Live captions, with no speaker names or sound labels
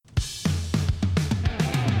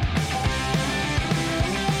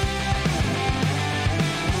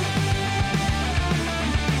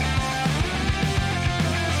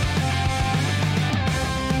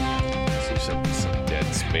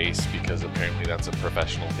Apparently that's a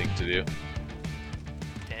professional thing to do.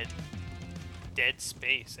 Dead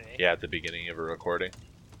space, eh? Yeah, at the beginning of a recording.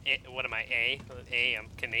 What am I, I'm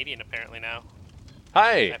Canadian apparently now.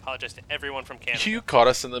 Hi! I apologize to everyone from Canada. You caught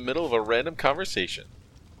us in the middle of a random conversation.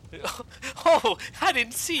 Oh, I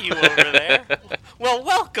didn't see you over there. Well,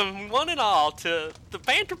 welcome, one and all, to the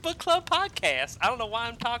Banter Book Club podcast. I don't know why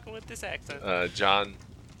I'm talking with this accent. John,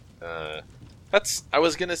 I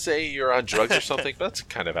was gonna say you're on drugs or something, but that's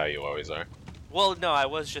kind of how you always are. Well, no, I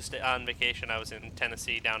was just on vacation. I was in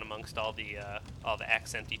Tennessee, down amongst all the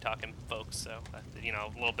accenty talking folks. So, a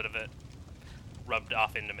little bit of it rubbed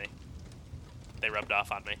off into me. They rubbed off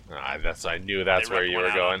on me. I knew that's where you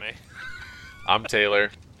were going. I'm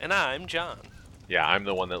Taylor. And I'm John. Yeah, I'm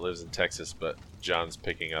the one that lives in Texas, but John's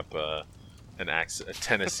picking up a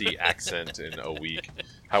Tennessee accent in a week.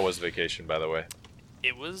 How was vacation, by the way?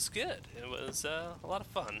 It was good. It was a lot of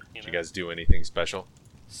fun. Did you guys do anything special?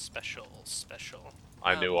 Special.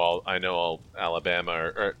 I know all Alabama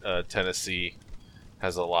or Tennessee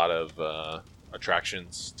has a lot of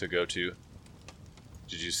attractions to go to.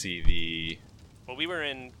 Did you see the? Well, we were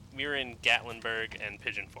in Gatlinburg and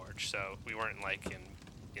Pigeon Forge, so we weren't in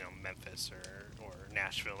Memphis or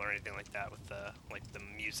Nashville or anything like that with the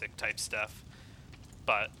music type stuff.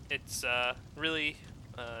 But it's really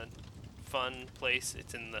fun place.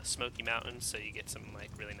 It's in the Smoky Mountains, so you get some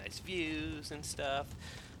really nice views and stuff.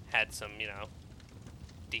 Had some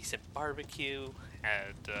decent barbecue.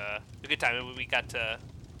 Had a good time. We got to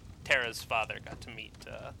Tara's father got to meet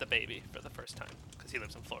the baby for the first time because he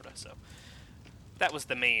lives in Florida. So that was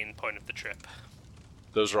the main point of the trip.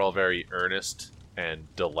 Those are all very earnest and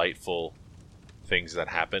delightful things that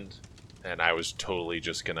happened, and I was totally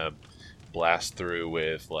just gonna blast through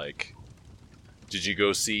with did you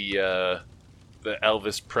go see the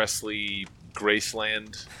Elvis Presley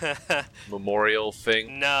Graceland memorial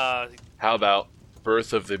thing? No. How about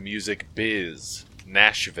Birth of the Music Biz,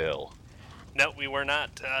 Nashville? No, we were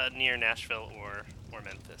not near Nashville or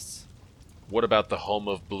Memphis. What about the home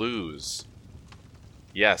of blues?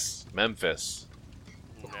 Yes, Memphis.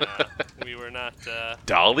 No, we were not.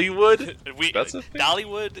 Dollywood? That's a thing?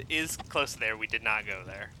 Dollywood is close there. We did not go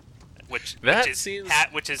there, which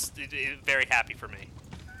is very happy for me.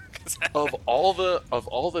 Of all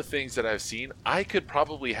the things that I've seen, I could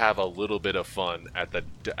probably have a little bit of fun at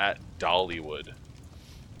Dollywood.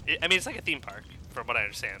 It's like a theme park, from what I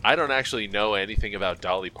understand. I don't actually know anything about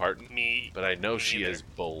Dolly Parton, but I know she is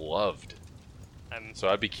beloved. So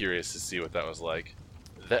I'd be curious to see what that was like.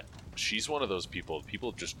 She's one of those people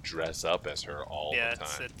just dress up as her all the time.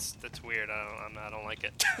 Yeah, that's weird. I don't like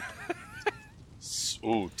it.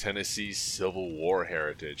 Ooh, Tennessee's Civil War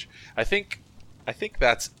heritage. I think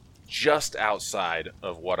that's just outside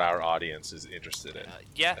of what our audience is interested in.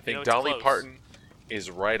 Yeah, I think Dolly Parton is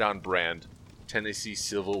right on brand. Tennessee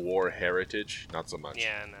Civil War heritage, not so much.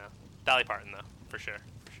 Yeah, no. Dolly Parton, though, for sure.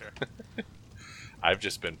 I've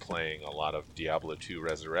just been playing a lot of Diablo 2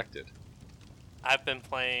 Resurrected. I've been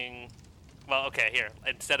playing. Well, okay, here.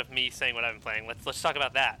 Instead of me saying what I've been playing, let's talk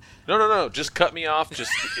about that. No. Just cut me off.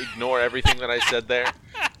 Just ignore everything that I said there.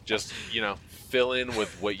 Just fill in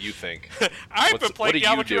with what you think. I've been playing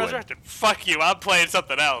Diablo 2 Resurrected. Fuck you. I'm playing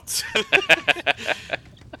something else.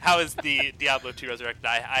 How is the Diablo 2 Resurrected?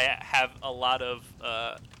 I have a lot of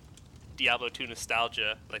Diablo 2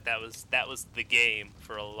 nostalgia. That was the game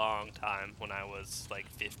for a long time when I was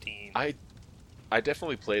 15. I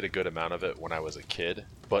definitely played a good amount of it when I was a kid,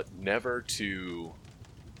 but never to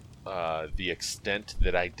the extent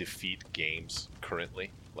that I defeat games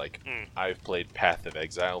currently. I've played Path of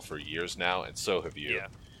Exile for years now, and so have you. Yeah.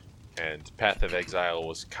 And Path of Exile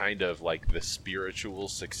was kind of like the spiritual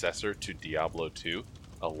successor to Diablo 2.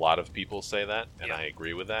 A lot of people say that, and I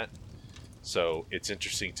agree with that. So it's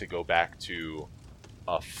interesting to go back to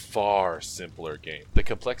a far simpler game. The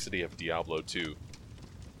complexity of Diablo 2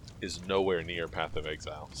 is nowhere near Path of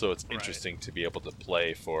Exile. So it's interesting to be able to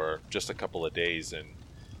play for just a couple of days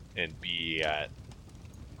and be at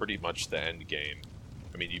pretty much the end game.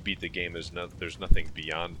 I mean, you beat the game, there's nothing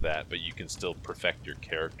beyond that, but you can still perfect your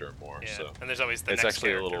character more. Yeah, So and there's always the it's next actually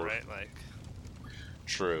character, a little right?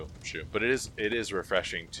 True. But it is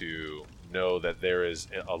refreshing to know that there is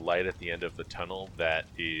a light at the end of the tunnel that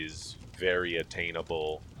is very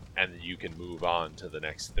attainable, and you can move on to the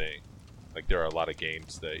next thing. There are a lot of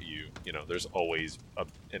games that there's always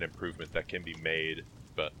an improvement that can be made,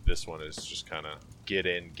 but this one is just kind of get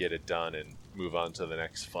in, get it done, and move on to the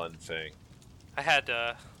next fun thing. I had,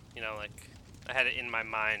 I had it in my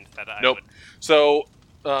mind that I Nope. would... So,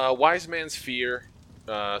 Wise Man's Fear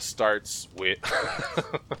starts with...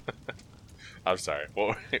 I'm sorry,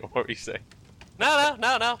 what were you saying?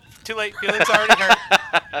 No. Too late. Feelings already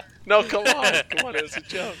hurt. No, come on. It was a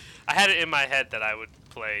joke. I had it in my head that I would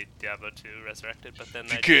play Diablo 2 Resurrected, but then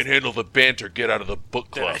If you can't handle the banter, get out of the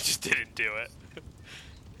book then I club. just didn't do it.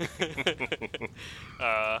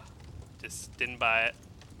 Just didn't buy it.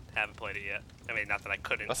 Haven't played it yet. I mean, not that I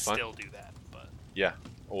couldn't That's fine. still do that, but Yeah,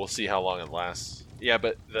 we'll see how long it lasts. Yeah,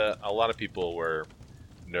 but a lot of people were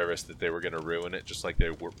nervous that they were going to ruin it, just like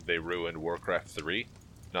they ruined Warcraft 3.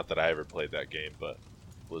 Not that I ever played that game, but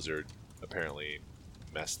Blizzard apparently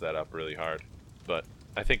messed that up really hard. But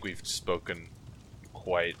I think we've spoken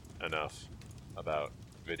quite enough about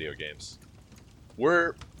video games.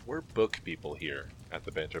 We're book people here at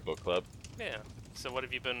the Banter Book Club. yeah. So what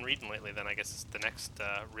have you been reading lately? Then I guess is the next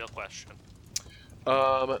real question.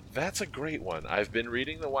 That's a great one. I've been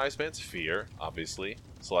reading The Wise Man's Fear, obviously,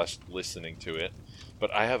 / listening to it.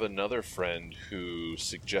 But I have another friend who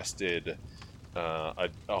suggested a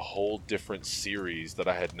whole different series that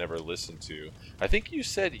I had never listened to. I think you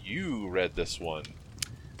said you read this one.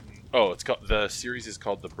 Oh, the series is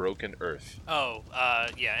called The Broken Earth. Oh,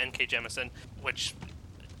 yeah, N.K. Jemisin, which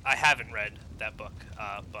I haven't read that book,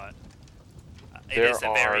 but it There is a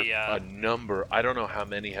are very a number. I don't know how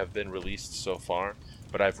many have been released so far,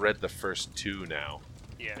 but I've read the first 2 now,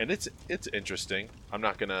 yeah. and it's interesting. I'm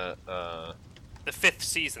not gonna. The 5th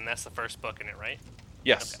season. That's the first book in it, right?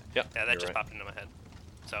 Yes. Okay. Yep. Yeah, that you're just right. popped into my head.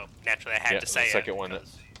 So naturally, I had Yeah, to say the second it. one.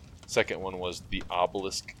 because Second one was The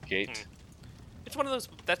Obelisk Gate. It's one of those.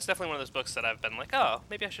 That's definitely one of those books that I've been like, oh,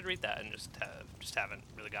 maybe I should read that, and just haven't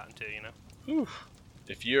really gotten to, you know.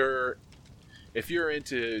 If you're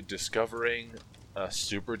into discovering a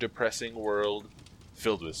super depressing world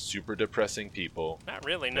filled with super depressing people, Not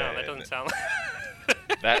really. No, that Man. doesn't sound.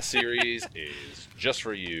 that series is just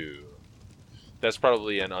for you. That's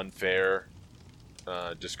probably an unfair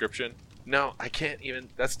description. No, I can't even.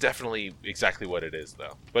 That's definitely exactly what it is,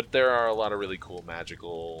 though. But there are a lot of really cool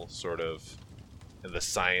magical sort of. And the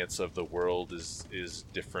science of the world is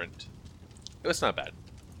different. It's not bad.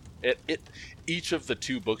 Each of the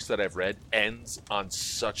 2 books that I've read ends on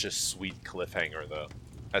such a sweet cliffhanger, though.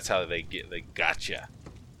 That's how they gotcha.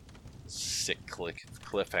 Sick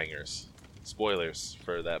cliffhangers. Spoilers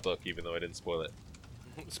for that book, even though I didn't spoil it.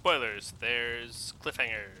 Spoilers. There's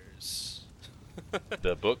cliffhangers.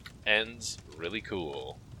 The book ends really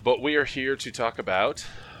cool. But we are here to talk about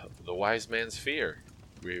The Wise Man's Fear.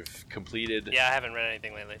 We've completed Yeah, I haven't read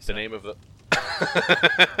anything lately. the So. name of the...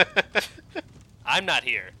 I'm not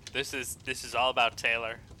here. This is all about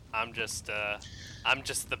Taylor. I'm just the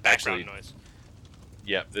background Actually, noise.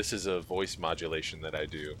 Yeah, this is a voice modulation that I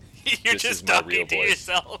do. You're this just is my real talking to voice.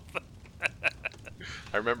 yourself.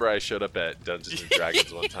 I remember I showed up at Dungeons and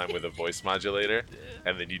Dragons one time with a voice modulator,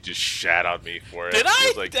 and then you just shat on me for it. Did It I?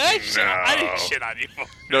 was like, I didn't "No." shit on you.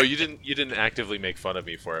 No, you didn't actively make fun of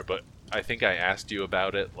me for it, but I think I asked you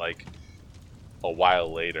about it like a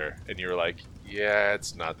while later, and you were like, "Yeah,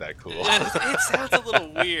 it's not that cool." It sounds a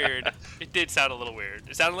little weird. It did sound a little weird.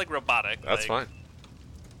 It sounded like robotic. That's like, fine.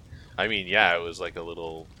 I mean, yeah, it was like a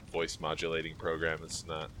little voice modulating program. It's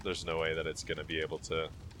not. There's no way that it's going to be able to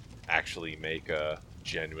actually make a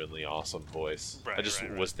genuinely awesome voice. Right, I just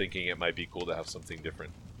right. was thinking it might be cool to have something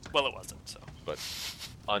different, Well, it wasn't. So but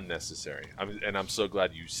unnecessary. I'm so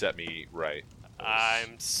glad you set me right. I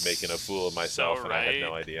I'm was making a fool of myself, so and I had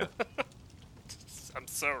no right. idea. I'm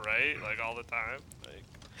so right, like all the time. Like,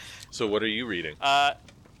 So, what are you reading?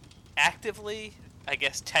 actively, I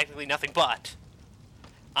guess technically nothing, but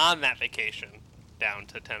on that vacation down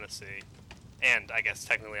to Tennessee, and I guess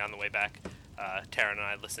technically on the way back, Tara and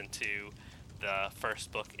I listened to the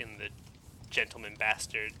first book in the Gentleman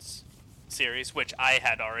Bastards series, which I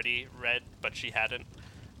had already read, but she hadn't.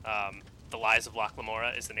 The Lies of Loch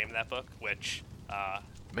Lamora is the name of that book, which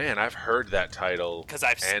Man, I've heard that title 'cause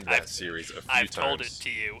I've and that series a few I've times. told it to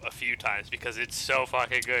you a few times because it's so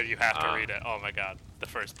fucking good. You have to Ah. read it. Oh my god, the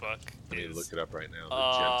first book Let me is look it up right now.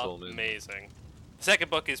 The Gentleman. amazing. The second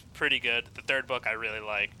book is pretty good. The third book I really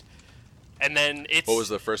liked, and then it's What was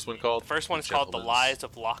the first one called? the first one's called The Gentleman's- Lies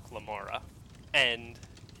of Loch Lamora, and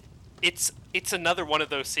it's another one of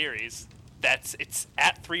those series it's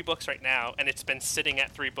at 3 books right now, and it's been sitting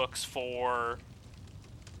at 3 books for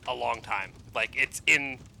a long time. Like it's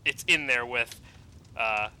in there with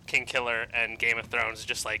King Killer and Game of Thrones,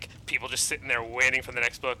 just like people just sitting there waiting for the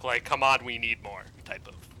next book. Like, come on, we need more.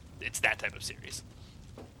 It's that type of series.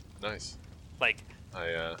 Nice. Like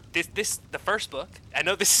I the first book. I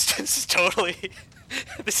know this is totally.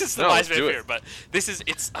 This is the No, Wise let's Man do it. Fear, but this is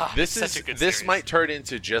such a good this series. might turn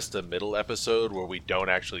into just a middle episode where we don't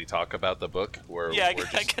actually talk about the book. Where Yeah, we're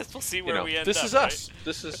I just, guess we'll see you where know, we end this up. is right? us.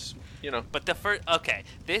 This is But the first, okay,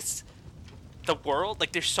 this the world,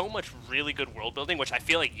 like, there's so much really good world building, which I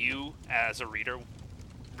feel like you, as a reader,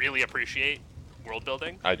 really appreciate world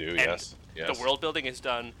building. I do, And yes. the world building is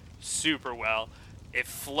done super well. It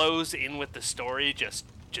flows in with the story just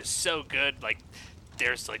so good. Like,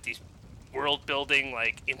 there's, like, these world building,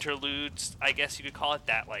 like, interludes, I guess you could call it,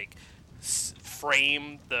 that, like,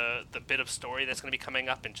 frame the bit of story that's going to be coming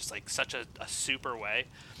up in just, like, such a super way.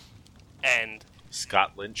 And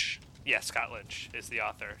Scott Lynch. yeah, Scott Lynch is the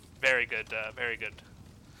author. Very good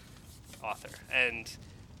author. And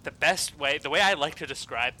the way I like to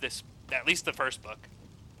describe this, at least the first book,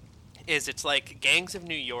 is it's like Gangs of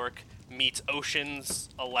New York meets Ocean's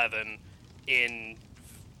 11 in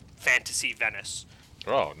fantasy Venice.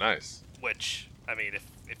 Oh, nice. Which, I mean,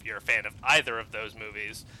 if you're a fan of either of those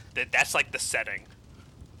movies, that's like the setting.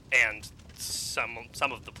 And some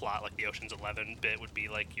of the plot, like the Ocean's 11 bit, would be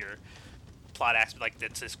like your plot aspect, like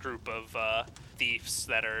it's this group of thieves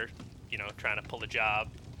that are, trying to pull a job.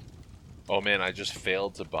 Oh man, I just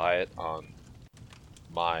failed to buy it on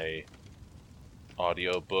my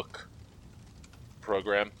audiobook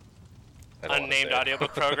program. Unnamed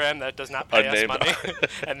audiobook program that does not pay us money,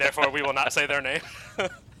 and therefore we will not say their name.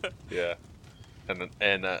 Yeah.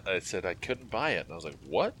 And I said I couldn't buy it, and I was like,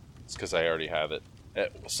 what? It's because I already have it.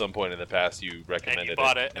 At some point in the past, you recommended and you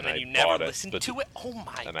bought it, and then I you never bought listened to it. Oh my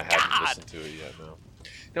god! And I haven't listened to it yet.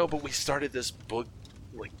 No, but we started this book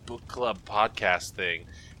club podcast thing,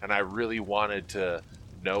 and I really wanted to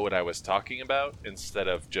know what I was talking about instead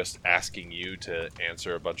of just asking you to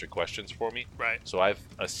answer a bunch of questions for me. Right. So I've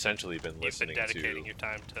essentially been You've listening been dedicating your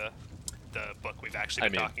time to the book we've actually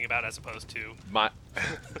been talking about, as opposed to my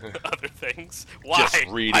other things. Why? Just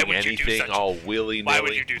reading Why anything all willy-nilly. Why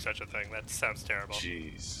would you do such a thing? That sounds terrible.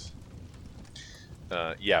 Jeez.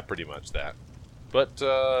 Yeah, pretty much that. But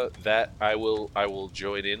that I will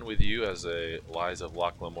join in with you as a Lies of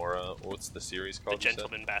Locke Lamora. What's the series called? The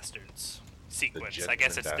Gentleman Bastards sequence. The I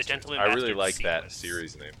guess it's Bastards. the Gentleman I Bastards really like sequence. that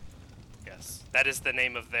series name. Yes, that is the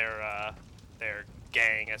name of their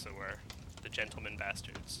gang, as it were, the Gentleman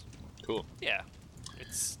Bastards. Cool. Yeah,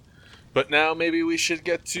 it's. But now maybe we should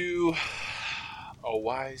get to A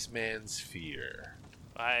Wise Man's Fear.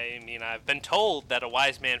 I mean, I've been told that a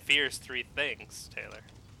wise man fears three things, Taylor.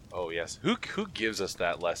 Oh yes. Who gives us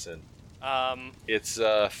that lesson? Um, It's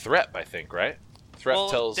Threat, I think, right? Threat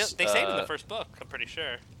tells. They say it in the first book. I'm pretty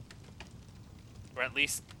sure, or at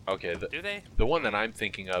least. Okay. Do they? The one that I'm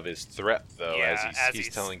thinking of is Threat, though, Yeah, as he's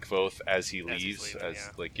telling Kvothe as he leaves, leaving,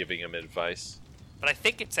 like giving him advice. But I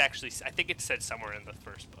think it's said somewhere in the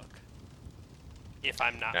first book. If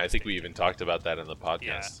I'm not. I think we even talked about that in the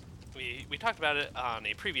podcast. Yeah. We talked about it on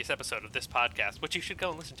a previous episode of this podcast, which you should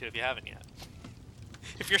go and listen to if you haven't yet.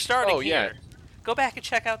 If you're starting here, go back and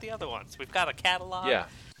check out the other ones. We've got a catalog. Yeah.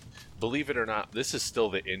 Believe it or not, this is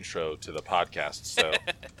still the intro to the podcast. So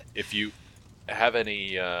if you have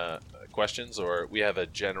any questions, or we have a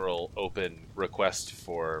general open request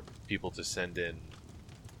for people to send in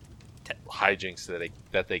hijinks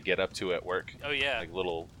that they get up to at work. Oh, yeah. Like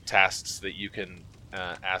little tasks that you can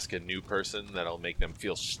ask a new person that'll make them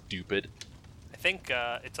feel stupid. I think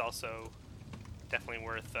it's also definitely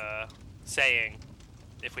worth saying,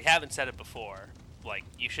 if we haven't said it before, like,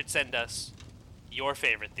 you should send us your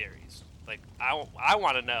favorite theories. Like, I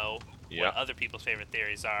want to know what other people's favorite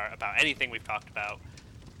theories are about anything we've talked about.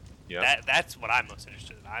 Yeah. That's what I'm most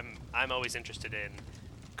interested in. I'm always interested in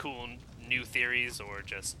cool new theories, or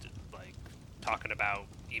just like talking about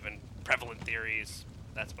even prevalent theories.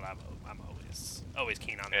 That's what I'm always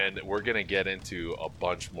keen on. And we're gonna get into a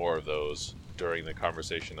bunch more of those during the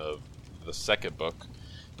conversation of the second book,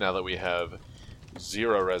 now that we have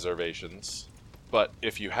 0 reservations. But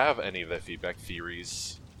if you have any of the feedback,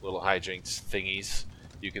 theories, little hijinks, thingies,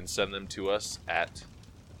 you can send them to us at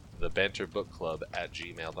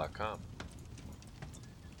thebanterbookclub@gmail.com.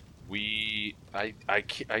 I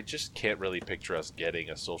just can't really picture us getting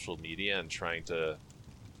a social media and trying to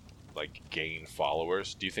like gain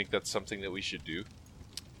followers. Do you think that's something that we should do?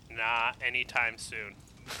 Not anytime soon.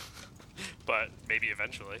 But maybe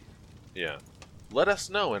eventually. Yeah. Let us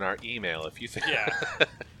know in our email if you think. Yeah.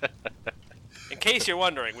 In case you're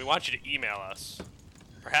wondering, we want you to email us.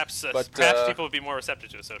 Perhaps people would be more receptive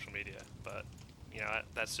to a social media, but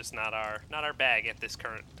that's just not our bag at this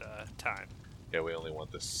current time. Yeah, we only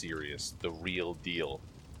want the real deal.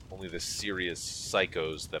 Only the serious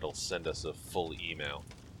psychos that'll send us a full email.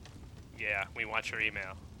 Yeah, we want your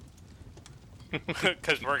email.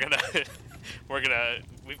 Because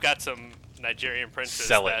we've got some Nigerian princes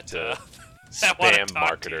Sell that it to that wanna spam talk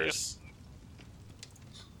marketers.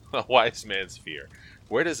 A Wise Man's Fear.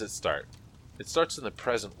 Where does it start? It starts in the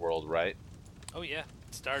present world, right? Oh yeah.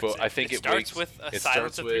 I think it starts with a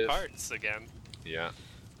silence of three parts again. Yeah.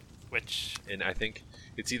 Which... And I think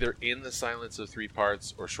it's either in the Silence of Three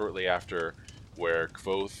Parts or shortly after, where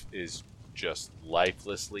Kvothe is just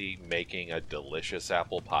lifelessly making a delicious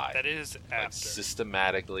apple pie. That is after. Like,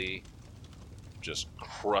 systematically just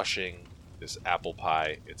crushing this apple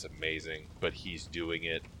pie. It's amazing. But he's doing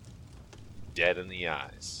it dead in the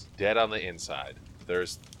eyes. Dead on the inside.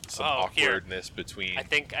 There's some awkwardness between... I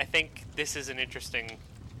think this is an interesting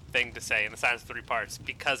thing to say in the Silence of Three Parts,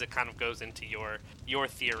 because it kind of goes into your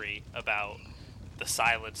theory about the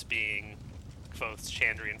silence being Kvothe's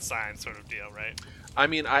Chandrian sign sort of deal, right? I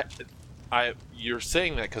mean, you're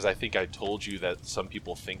saying that because I think I told you that some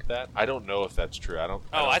people think that. I don't know if that's true. I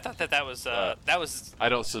thought that was that was. I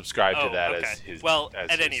don't subscribe to that as his. Well,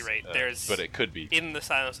 at any rate, there's. But it could be in the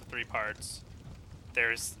Silence of Three Parts.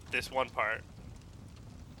 There's this one part.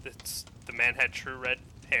 It's the man had true red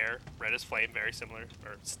hair, red as flame, very similar,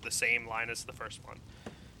 or it's the same line as the first one.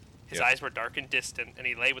 His eyes were dark and distant, and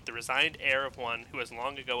he lay with the resigned air of one who has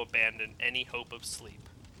long ago abandoned any hope of sleep.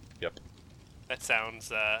 Yep. That sounds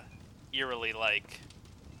eerily like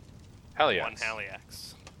Haliax. One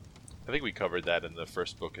Haliax. I think we covered that in the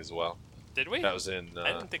first book as well. Did we? That was in...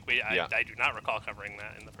 I didn't think we... I do not recall covering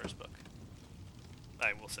that in the first book.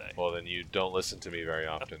 I will say. Well, then you don't listen to me very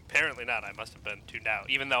often. Apparently not. I must have been tuned out.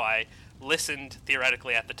 Even though I listened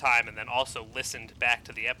theoretically at the time and then also listened back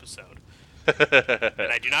to the episode.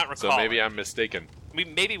 And I do not recall. So maybe I'm mistaken.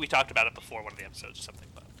 Maybe we talked about it before one of the episodes or something.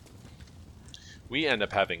 But we end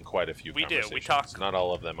up having quite a few conversations. We talk. Not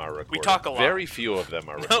all of them are recorded. We talk a lot. Very few of them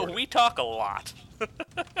are recorded. No, we talk a lot.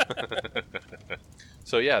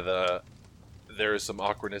 So yeah, there is some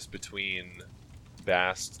awkwardness between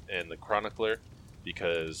Bast and the Chronicler,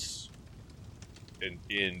 because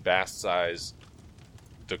in Bast's eyes,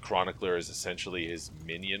 the Chronicler is essentially his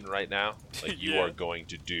minion right now. Like, you are going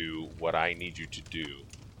to do what I need you to do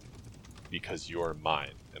because you're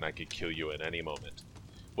mine, and I could kill you at any moment.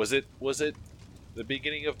 Was it the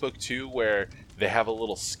beginning of book 2 where they have a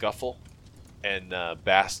little scuffle, and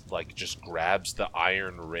Bast like just grabs the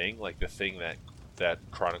iron ring, like the thing that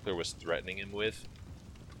Chronicler was threatening him with?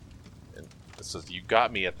 And so you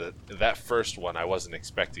got me at that first one. I wasn't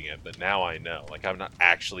expecting it, but now I know. Like, I'm not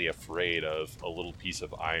actually afraid of a little piece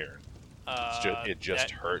of iron. It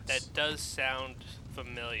just hurts. That does sound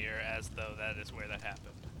familiar, as though that is where that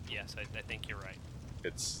happened. Yes, I think you're right.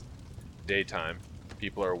 It's daytime.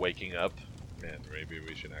 People are waking up. Man, maybe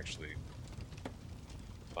we should actually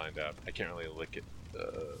find out. I can't really look at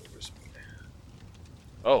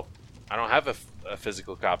Oh, I don't have a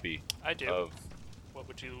physical copy. I do. Of... What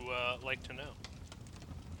would you like to know?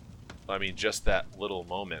 I mean, just that little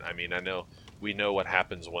moment. I mean, we know what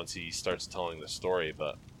happens once he starts telling the story,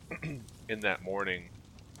 but in that morning,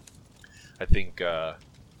 I think Kvothe...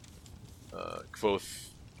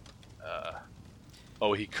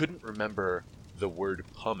 he couldn't remember the word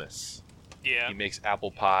pumice. Yeah. He makes apple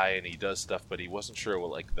pie and he does stuff, but he wasn't sure what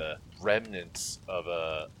like the remnants of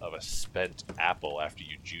a spent apple after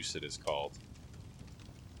you juice it is called.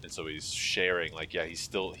 And so he's sharing, like, yeah, he's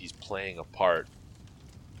playing a part,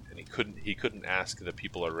 and he couldn't ask the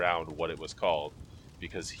people around what it was called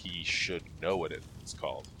because he should know what it's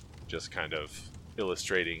called. Just kind of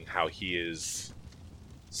illustrating how he is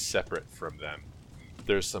separate from them.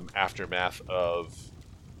 There's some aftermath of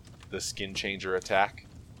the Skin Changer attack.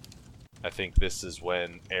 I think this is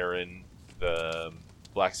when Aaron, the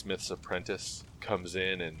blacksmith's apprentice, comes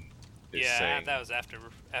in and is saying... that was after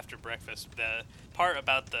breakfast. The part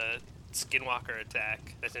about the Skinwalker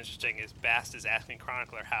attack that's interesting is Bast is asking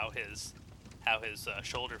Chronicler how his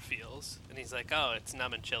shoulder feels, and he's like, "Oh, it's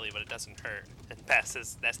numb and chilly, but it doesn't hurt." And Bast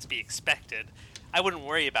says, "That's to be expected. I wouldn't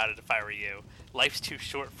worry about it if I were you. Life's too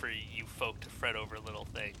short for you folk to fret over little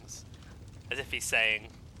things." As if he's saying,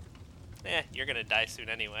 you're gonna die soon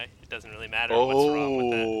anyway. It doesn't really matter what's wrong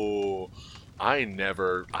with it. I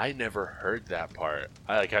never heard that part.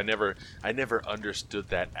 I never understood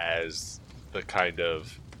that as the kind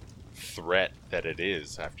of threat that it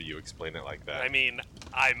is after you explain it like that. I mean,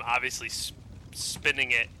 I'm obviously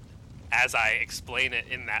spinning it as I explain it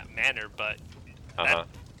in that manner, but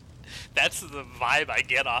that's the vibe I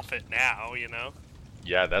get off it now, you know?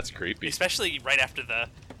 Yeah, that's creepy. Especially right after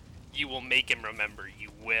you will make him remember, you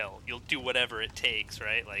will. You'll do whatever it takes,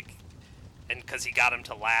 right? Like, and because he got him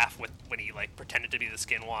to laugh when he, like, pretended to be the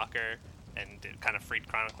Skinwalker, and it kind of freaked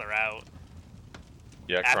Chronicler out.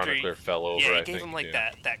 Yeah, Chronicler fell over, Yeah, he gave him, like,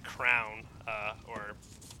 that crown, or,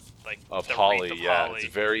 like, of the holly, wreath of yeah.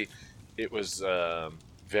 holly. It was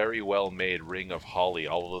very well made ring of holly.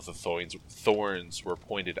 All of the thorns were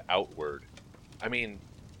pointed outward. I mean,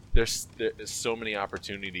 there's so many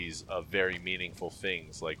opportunities of very meaningful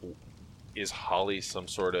things. Like, is Holly some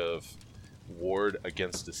sort of ward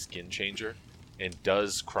against a skin changer? And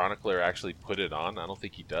does Chronicler actually put it on? I don't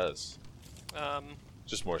think he does.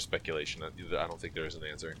 Just more speculation. I don't think there's an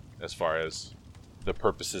answer as far as the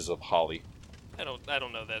purposes of Holly. I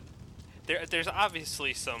don't know that. There's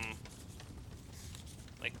obviously some,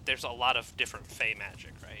 like, there's a lot of different Fey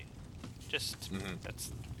magic, right? Just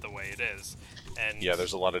that's the way it is. And yeah,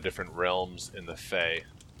 there's a lot of different realms in the Fey,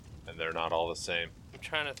 and they're not all the same. I'm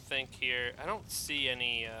trying to think here. I don't see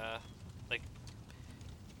any like,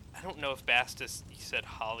 I don't know if Bastus he said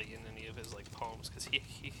Holly in any of his like poems, because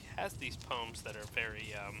he has these poems that are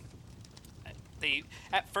very they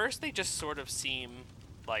at first they just sort of seem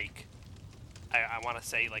like I want to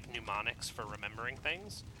say like mnemonics for remembering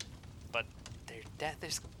things, but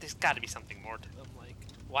there's got to be something more to them. Like,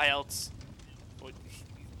 why else would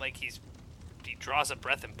like he draws a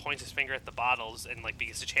breath and points his finger at the bottles, and like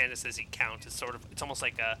because Enchanted says he counts, it's almost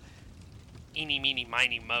like a eeny meeny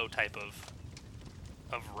miny mo type of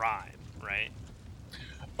rhyme, right?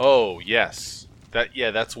 Oh yes,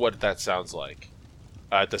 that's what that sounds like.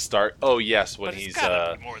 At the start, oh yes, when But it's he's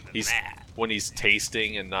gotta be more than he's that. when he's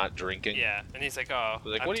tasting and not drinking. Yeah, and he's like, "Oh,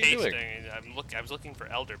 Like, I'm what are you tasting. doing? I was looking for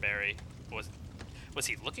elderberry. Was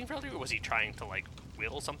he looking for elderberry? Or was he trying to like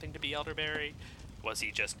will something to be elderberry? Was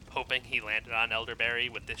he just hoping he landed on elderberry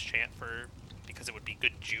with this chant because it would be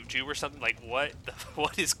good juju or something? Like,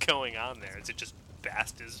 what is going on there? Is it just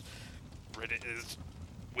Bast is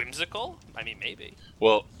whimsical? I mean, maybe.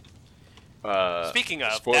 Well, Speaking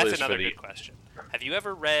of, spoilers that's another for the- good question. Have you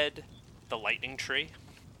ever read The Lightning Tree?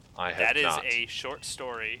 I have That is not. a short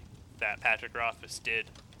story that Patrick Rothfuss did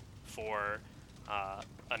for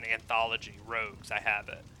an anthology, Rogues. I have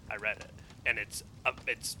it. I read it, and it's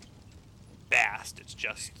Bast. It's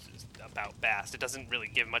just about Bast. It doesn't really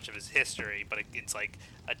give much of his history, but it's like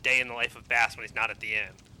a day in the life of Bast when he's not at the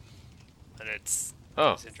inn, and it's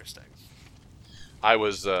interesting. I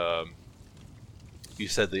was. You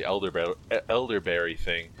said the elderberry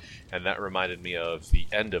thing, and that reminded me of the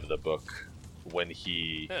end of the book when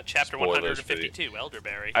he. Yeah, chapter spoilers for 152,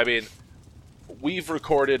 Elderberry. I mean, we've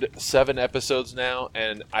recorded 7 episodes now,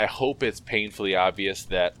 and I hope it's painfully obvious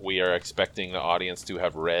that we are expecting the audience to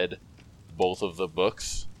have read both of the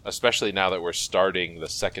books, especially now that we're starting the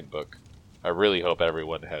second book. I really hope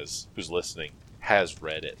everyone who's listening has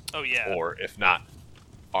read it. Oh yeah. Or if not,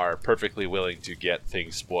 are perfectly willing to get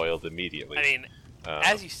things spoiled immediately. I mean,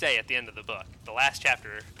 as you say at the end of the book, the last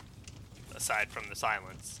chapter, aside from the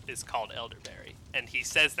silence, is called Elderberry, and he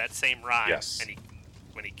says that same rhyme. Yes. And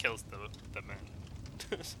when he kills the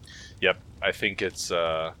men. Yep, I think it's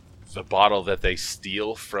the bottle that they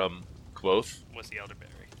steal from Quoth Was the Elderberry.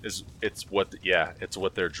 it's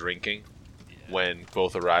what they're drinking Yeah. when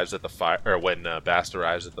Quoth arrives at the fire, or when Bast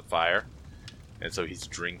arrives at the fire, and so he's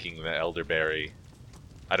drinking the elderberry.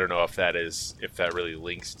 I don't know if that really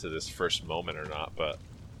links to this first moment or not, but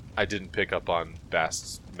I didn't pick up on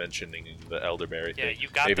Bast's mentioning the elderberry Yeah, thing. you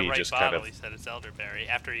got Maybe the he right just bottle. kind of He said it's Elderberry.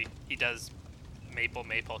 After he does Maple,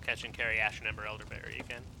 Catch and Carry, Ashen Ember, Elderberry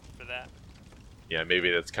again for that. yeah, maybe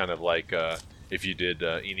that's kind of like if you did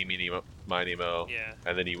Eeny Meeny Miny Mo, Yeah.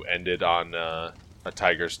 and then you ended on a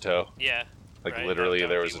tiger's toe. Yeah. Like right, literally, that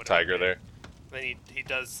would there be was a what it tiger would be. there. Then he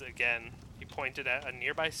does again. He pointed at a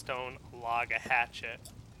nearby stone, a log, a hatchet.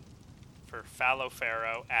 For fallow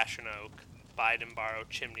farrow, ashen oak, bide and borrow,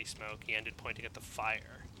 chimney smoke. He ended pointing at the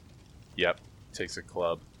fire. Yep, takes a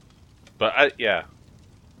club. But yeah,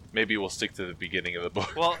 maybe we'll stick to the beginning of the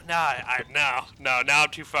book. Well, now I'm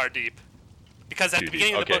too far deep. Because at Too the deep,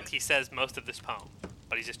 beginning of the okay. book, he says most of this poem,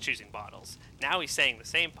 but he's just choosing bottles. Now he's saying the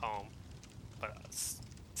same poem, but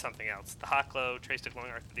something else. The hawk glow traced a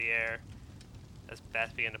glowing arc through the air. As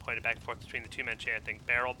Bast began to point it back and forth between the two men chanting,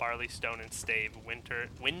 barrel, barley, stone, and stave,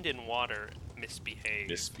 wind and water, misbehave.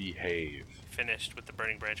 Misbehave. Finished with the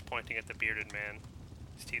burning branch pointing at the bearded man.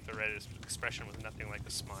 His teeth were red, his expression was nothing like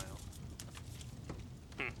a smile.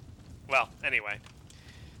 Well, anyway.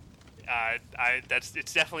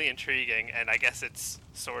 It's definitely intriguing, and I guess it's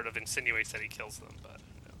sort of insinuates that he kills them, but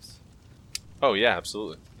who knows. Oh yeah,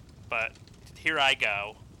 absolutely. But here I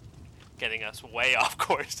go, getting us way off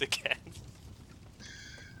course again.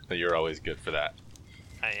 You're always good for that.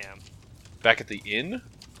 I am. Back at the inn,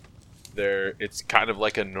 it's kind of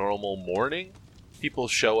like a normal morning. People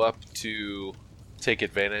show up to take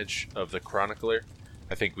advantage of the chronicler.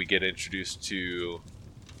 I think we get introduced to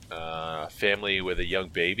a family with a young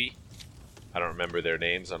baby. I don't remember their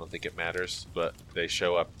names. I don't think it matters. But they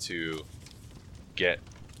show up to get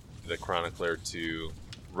the chronicler to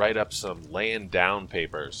write up some laying down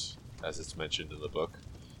papers, as it's mentioned in the book.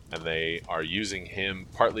 and they are using him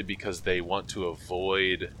partly because they want to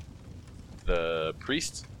avoid the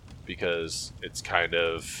priest, because it's kind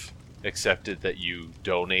of accepted that you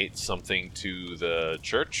donate something to the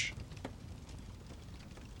church.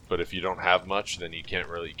 But if you don't have much, then you can't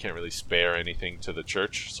really spare anything to the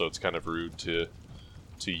church. So it's kind of rude to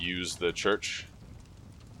use the church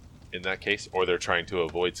in that case, or they're trying to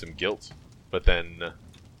avoid some guilt. But then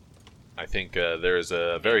I think there's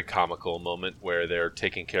a very comical moment where they're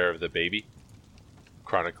taking care of the baby.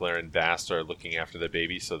 Chronicler and Bast are looking after the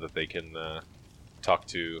baby so that they can talk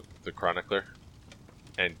to the Chronicler.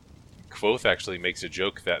 And Kvothe actually makes a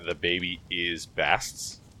joke that the baby is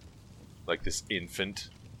Bast's. Like, this infant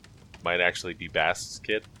might actually be Bast's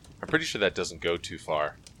kid. I'm pretty sure that doesn't go too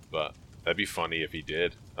far, but that'd be funny if he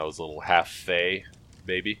did. That was a little half-fae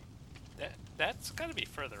baby. That's got to be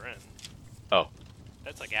further in. Oh.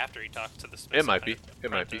 That's like after he talks to the Smith's It might be.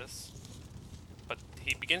 It might be. But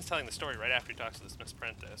he begins telling the story right after he talks to the Smith's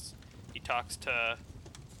apprentice. He talks to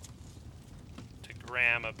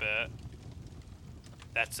Graham a bit.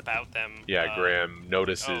 That's about them. Yeah, Graham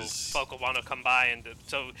notices. Folk will want to come by, and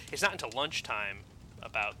so it's not until lunchtime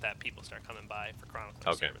about that people start coming by for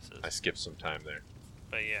Chronicler services. I skipped some time there.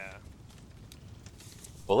 But yeah.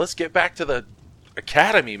 Well, let's get back to the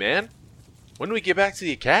academy, man. When do we get back to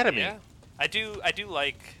the academy? Yeah, I do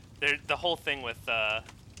like the whole thing with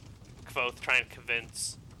Kvothe trying to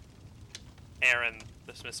convince Aaron,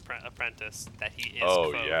 the Smith's apprentice, that he is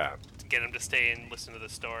Kvothe. Yeah. To get him to stay and listen to the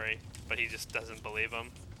story, but he just doesn't believe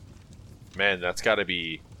him. Man, that's got to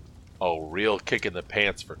be a real kick in the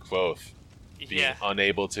pants for Kvothe. Being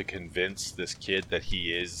unable to convince this kid that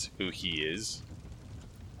he is who he is.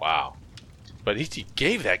 Wow. But he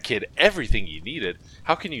gave that kid everything he needed.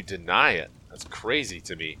 How can you deny it? That's crazy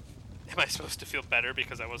to me. Am I supposed to feel better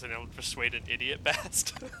because I wasn't able to persuade an idiot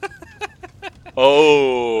Bast?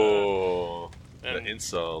 Oh, the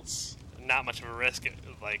insults. Not much of a risk.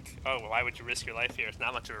 Like, oh, well, why would you risk your life here? It's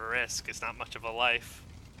not much of a risk. It's not much of a life.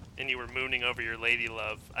 And you were mooning over your lady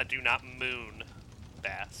love. I do not moon,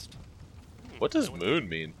 Bast. What does moon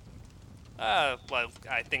mean? Well,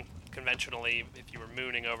 I think conventionally, if you were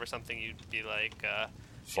mooning over something, you'd be like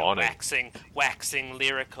fawning, waxing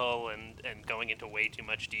lyrical, and going into way too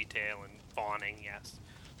much detail and fawning. Yes,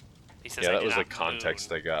 he says. Yeah, that was the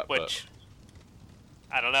context moon, I got. Which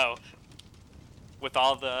I don't know. With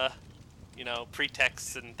all the,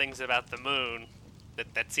 pretexts and things about the moon,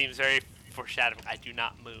 that seems very foreshadowing. I do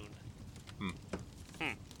not moon.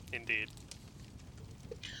 Indeed.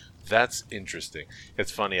 That's interesting.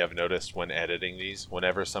 It's funny, I've noticed when editing these,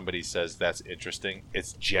 whenever somebody says that's interesting,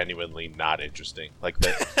 it's genuinely not interesting. Like,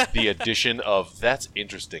 the addition of that's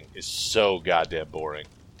interesting is so goddamn boring.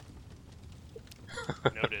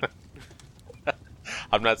 Noted.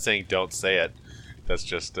 I'm not saying don't say it. That's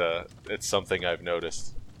just, it's something I've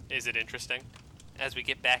noticed. Is it interesting? As we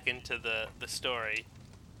get back into the story,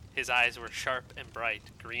 his eyes were sharp and bright,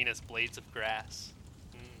 green as blades of grass.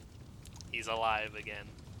 He's alive again.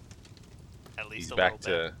 At least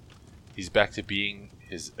he's back to being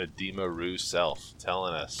his Edema Rue self,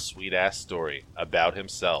 telling a sweet ass story about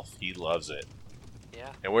himself. He loves it.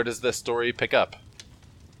 Yeah. And where does the story pick up?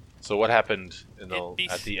 So what happened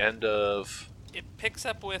at the end of? It picks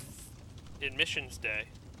up with Admissions Day,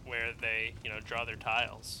 where they draw their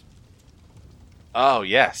tiles. Oh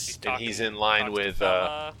yes, he's in line with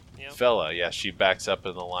Fella. Yeah, she backs up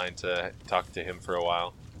in the line to talk to him for a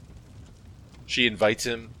while. She invites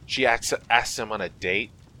him. She asks him on a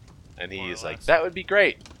date, and he's like, "That would be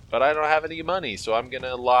great, but I don't have any money, so I'm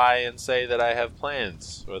gonna lie and say that I have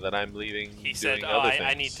plans or that I'm leaving." He said, other things.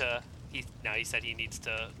 I need to." He said he needs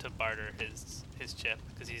to barter his chip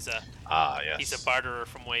because he's a he's a barterer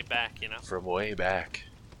from way back, From way back.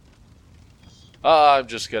 I'm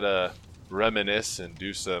just gonna reminisce and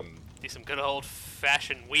do some good old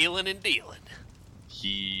fashioned wheeling and dealing.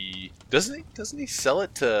 He doesn't he sell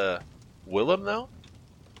it to Willem though?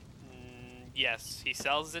 Yes, he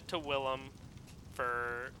sells it to Willem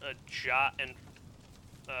for a jot and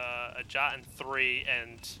 3,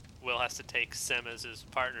 and Will has to take Sim as his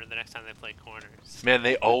partner the next time they play corners. Man,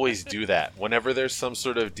 they always do that. Whenever there's some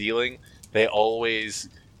sort of dealing, they always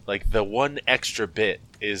the one extra bit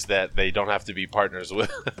is that they don't have to be partners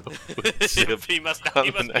with Sim. He must be.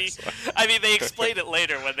 I mean, they explain it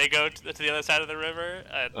later when they go to the other side of the river.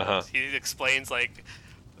 And he explains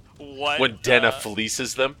what when Denna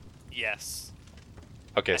fleeces them. Yes.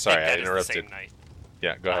 Okay, sorry, I interrupted. The same night.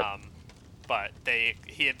 Yeah, go ahead. But they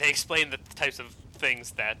explain the types of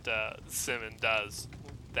things that Simon does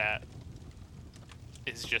that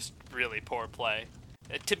is just really poor play.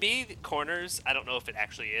 To me, corners, I don't know if it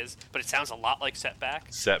actually is, but it sounds a lot like setback.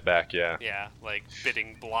 Setback, yeah. Yeah, like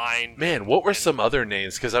bidding blind. Man, what were and some other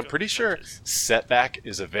names? Because I'm pretty sure punches. Setback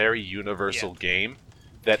is a very universal game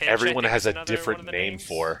that Pitch, I everyone think, has is a another different one of the name names.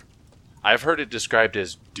 for. I've heard it described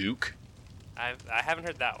as Duke. I haven't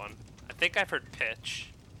heard that one. I think I've heard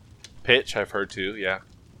pitch. Pitch, I've heard too, yeah.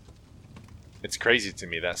 It's crazy to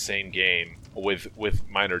me, that same game with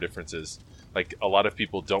minor differences. Like, a lot of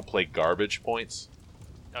people don't play garbage points.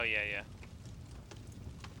 Oh yeah.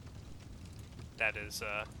 That is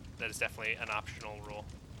definitely an optional rule.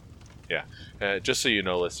 Yeah. Just so you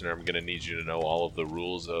know, listener, I'm going to need you to know all of the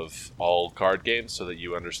rules of all card games so that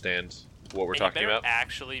you understand what we're And talking you better about.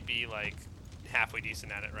 actually be like halfway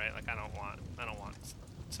decent at it, right? Like I don't want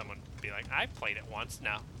someone to be like, I played it once.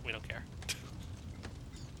 No, we don't care.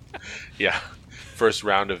 Yeah. First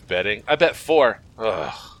round of betting. I bet 4.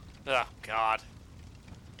 Ugh. Oh God.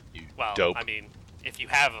 You Well, dope. I mean, if you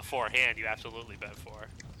have a 4 hand, you absolutely bet 4.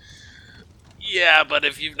 Yeah, but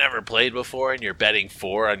if you've never played before and you're betting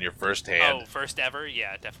 4 on your first hand. Oh, first ever?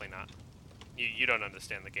 Yeah, definitely not. You don't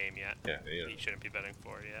understand the game yet. Yeah, you know. You shouldn't be betting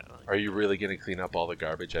 4 yet. Like, Are you really going to clean up all the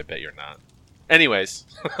garbage? I bet you're not. Anyways.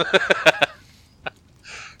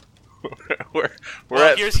 we're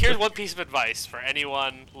well, at... here's one piece of advice for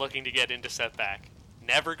anyone looking to get into setback: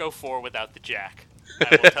 never go 4 without the jack. I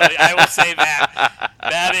will tell you. I will say that.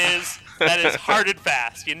 That is hard and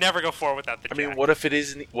fast. You never go 4 without the I jack. mean, what if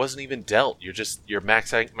it wasn't even dealt? You're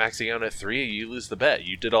maxing out at 3, you lose the bet.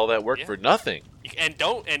 You did all that work Yeah. for nothing. And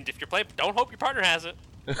if you're playing, don't hope your partner has it.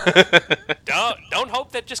 Don't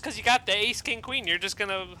hope that just because you got the ace, king, queen, you're just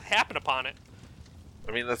gonna happen upon it.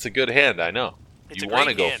 I mean, that's a good hand, I know. It's You a want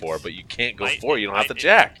to great go hand. 4, but you can't go Might- 4. You don't have the might-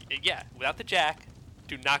 jack. Yeah, without the jack,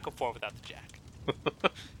 do not go 4 without the jack.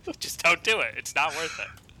 Just don't do it. It's not worth it.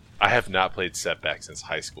 I have not played Setback since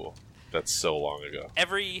high school. That's so long ago.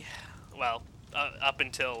 Up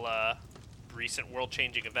until recent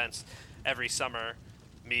world-changing events, every summer,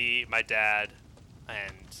 me, my dad,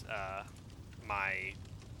 and my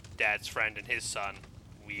dad's friend and his son,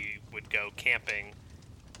 we would go camping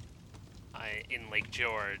in Lake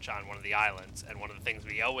George on one of the islands, and one of the things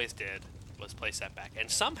we always did was play Setback. And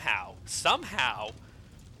somehow,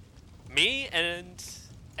 me and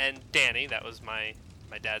Danny, that was my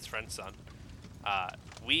dad's friend's son,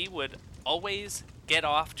 we would always get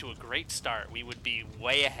off to a great start. We would be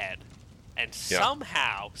way ahead. And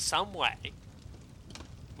somehow, some way,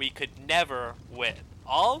 we could never win.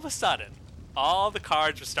 All of a sudden, all the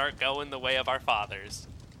cards would start going the way of our fathers.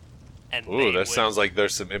 And Ooh, that sounds like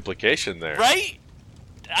there's some implication there. Right?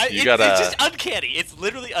 It's just uncanny. It's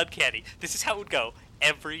literally uncanny. This is how it would go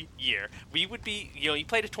every year. We would be, you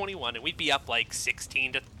played a 21, and we'd be up like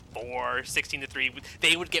 16-4, 16-3.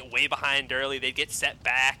 They would get way behind early. They'd get set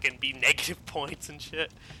back and be negative points and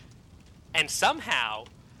shit. And somehow,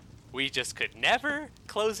 we just could never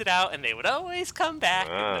close it out, and they would always come back.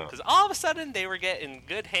 Wow. Because all of a sudden, they were getting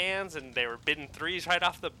good hands, and they were bidding 3s right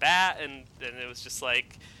off the bat, and it was just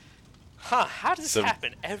like, how does this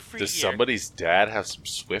happen every year? Does somebody's dad have some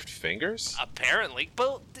swift fingers? Apparently.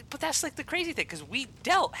 But that's like the crazy thing, because we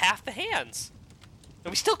dealt half the hands.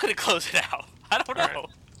 And we still couldn't close it out. I don't know. Right.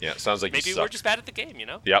 Yeah, it sounds like Maybe you we're suck. just bad at the game,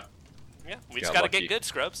 Yep. Yeah, we just Got gotta lucky. get good,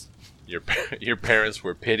 scrubs. Your parents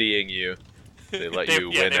were pitying you. They let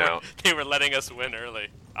you win out. They were letting us win early,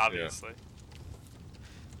 obviously.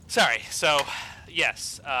 Sorry, so,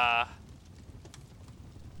 yes,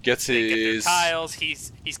 Gets they get their his... tiles,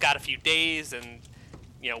 he's got a few days, and,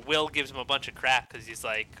 Will gives him a bunch of crap, because he's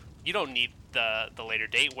like, you don't need the later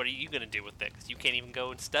date, what are you gonna do with it? Because you can't even go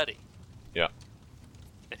and study. Yeah.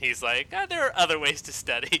 And he's like, there are other ways to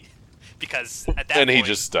study. Because at that And point... he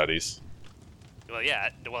just studies. Well, yeah.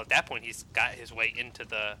 Well, at that point, he's got his way into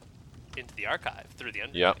the archive through the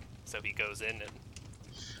Underdark. Yep. So he goes in and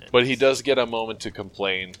But he does get a moment to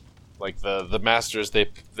complain. Like, the masters,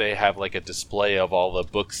 they have, like, a display of all the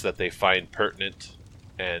books that they find pertinent.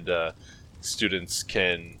 And students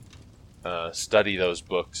can study those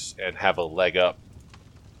books and have a leg up.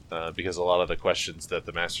 Because a lot of the questions that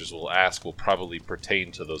the masters will ask will probably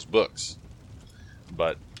pertain to those books.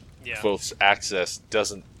 But Quoth's access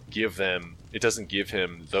doesn't give him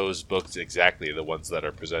those books exactly, the ones that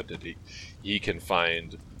are presented. He can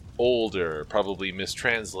find older, probably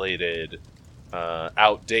mistranslated,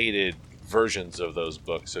 outdated versions of those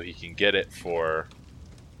books, so he can get it for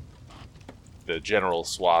the general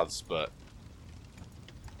swaths, but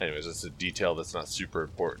anyways, it's a detail that's not super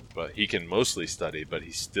important, but he can mostly study, but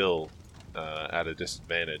he's still at a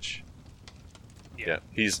disadvantage. Yeah,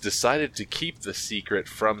 he's decided to keep the secret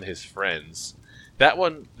from his friends, That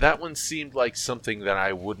one seemed like something that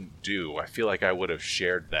I wouldn't do. I feel like I would have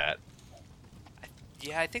shared that.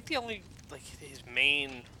 Yeah, I think the only his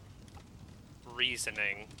main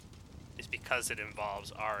reasoning is because it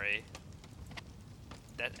involves Ari.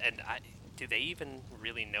 Do they even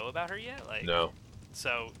really know about her yet? No.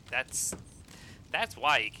 So that's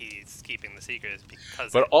why he's keeping the secret, is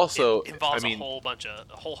because But also, it involves I mean,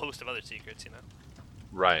 a whole host of other secrets,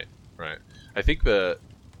 Right. I think the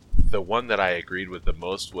one that I agreed with the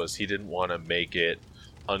most was he didn't want to make it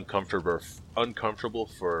uncomfortable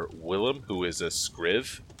for Willem, who is a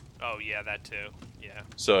Scriv. Oh yeah, that too. Yeah.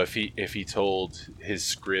 So if he told his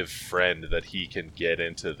Scriv friend that he can get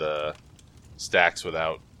into the stacks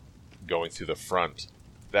without going through the front,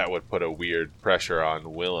 that would put a weird pressure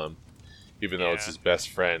on Willem, even though it's his best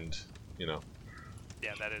friend, Yeah,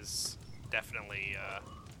 that is definitely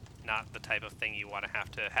not the type of thing you want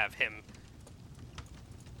to have him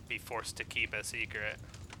be forced to keep a secret.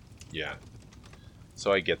 Yeah.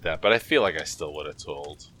 So I get that, but I feel like I still would have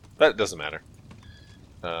told. That doesn't matter.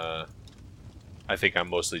 I think I'm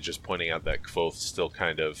mostly just pointing out that Kvothe still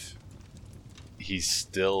he's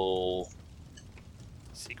still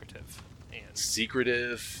secretive.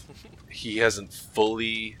 He hasn't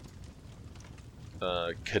fully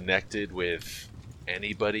connected with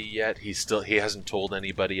anybody yet. He hasn't told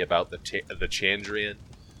anybody about the Chandrian.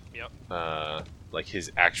 Yep. Like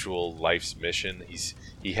his actual life's mission.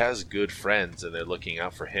 He has good friends and they're looking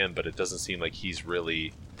out for him, but it doesn't seem like he's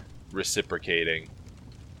really reciprocating.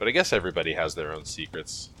 But I guess everybody has their own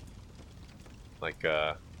secrets. Like,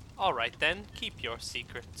 all right then, keep your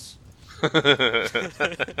secrets.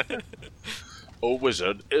 A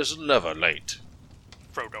wizard is never late.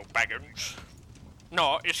 Frodo Baggins.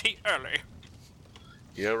 Nor is he early.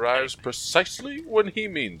 He arrives precisely when he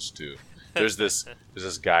means to. There's this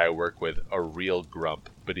guy I work with, a real grump,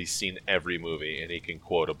 but he's seen every movie and he can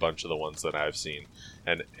quote a bunch of the ones that I've seen.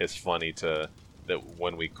 And it's funny that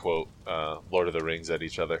when we quote Lord of the Rings at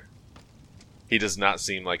each other, he does not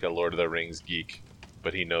seem like a Lord of the Rings geek,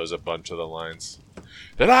 but he knows a bunch of the lines.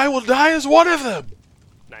 Then I will die as one of them.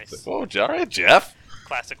 Nice. Like, oh, all right, Jeff.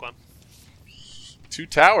 Classic one. 2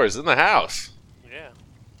 towers in the house. Yeah.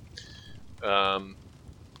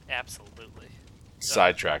 Absolutely.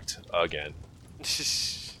 Sidetracked again.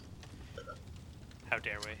 How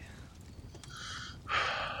dare we?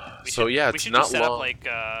 We should not just set long.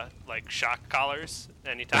 up like shock collars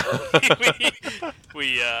anytime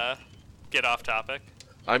we get off topic.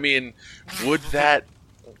 I mean, would that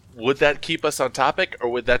keep us on topic, or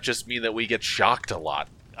would that just mean that we get shocked a lot?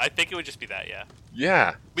 I think it would just be that, yeah.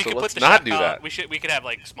 Yeah. We could let's put the not shock do collar. that. We could have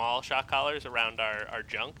like small shock collars around our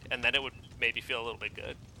junk, and then it would maybe feel a little bit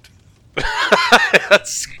good.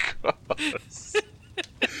 That's gross.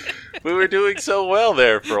 We were doing so well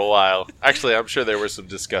there for a while. Actually, I'm sure there were some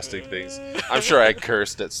disgusting things. I'm sure I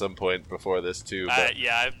cursed at some point before this too. But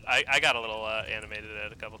yeah, I got a little animated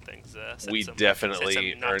at a couple things. We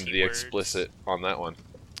definitely earned the explicit on that one.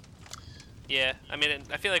 Yeah, I mean,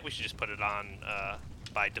 I feel like we should just put it on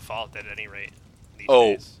by default at any rate. These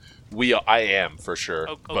days. I am for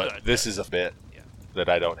sure. But good, this is a bit that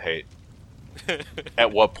I don't hate.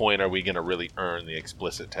 At what point are we going to really earn the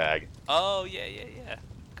explicit tag? Oh, yeah.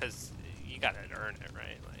 Because you got to earn it,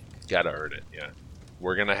 right? Got to earn it, yeah.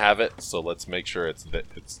 We're going to have it, so let's make sure it's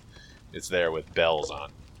there with bells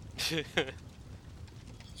on.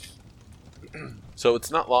 So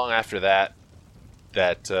it's not long after that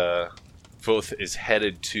Kvothe is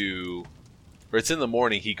headed to... Or it's in the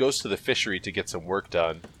morning. He goes to the fishery to get some work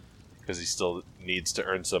done because he still needs to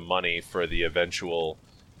earn some money for the eventual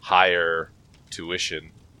higher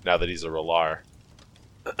tuition now that he's a Relar.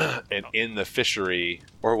 And in the fishery,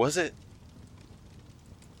 or was it?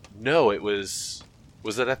 No, it was.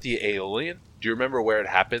 Was it at the Aeolian? Do you remember where it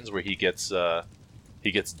happens? Where he gets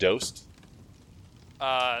dosed?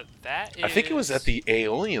 That is... I think it was at the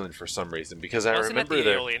Aeolian for some reason because I remember at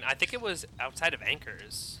the Aeolian. I think it was outside of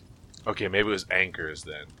Anchors. Okay, maybe it was Anchors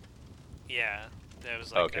then. Yeah, there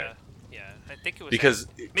was like okay. I think it was because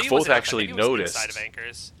Kvothe actually noticed inside of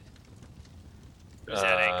Anchors. It was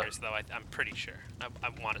at Anchors, though. I'm pretty sure. I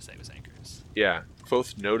want to say it was Anchors. Yeah,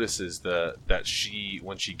 Kvothe notices that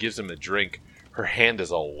when she gives him a drink, her hand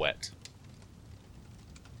is all wet,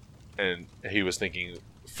 and he was thinking,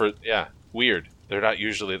 weird. They're not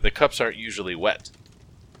usually, the cups aren't usually wet.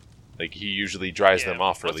 Like he usually dries them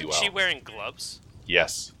off really well. Wasn't she wearing gloves?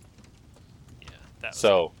 Yes. Yeah. That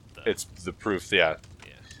was it's the proof. Yeah.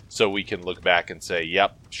 So we can look back and say,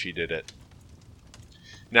 yep, she did it.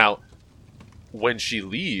 Now, when she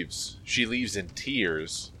leaves in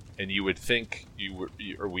tears, and you would think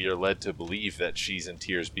or we are led to believe that she's in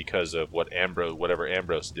tears because of whatever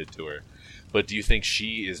Ambrose did to her. But do you think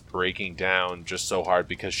she is breaking down just so hard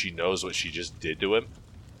because she knows what she just did to him?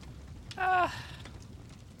 I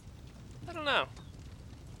don't know.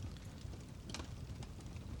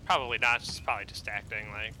 Probably not. She's probably just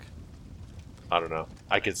acting like. I don't know.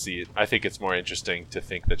 I could see it. I think it's more interesting to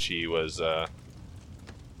think that she was,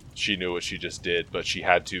 she knew what she just did, but she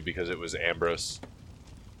had to because it was Ambrose.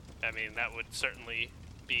 I mean, that would certainly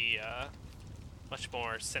be much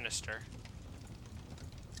more sinister.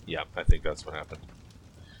 Yeah, I think that's what happened.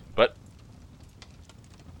 But,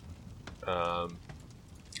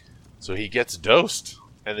 so he gets dosed,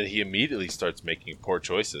 and then he immediately starts making poor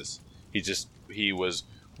choices. He was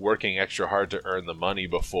working extra hard to earn the money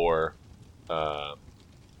before the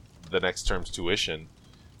next term's tuition,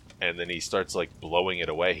 and then he starts like blowing it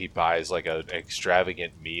away. He buys like an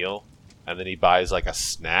extravagant meal, and then he buys like a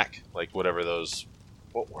snack, like whatever those.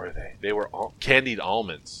 What were they? They were candied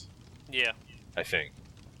almonds. Yeah, I think.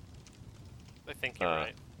 I think you're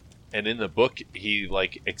right. And in the book, he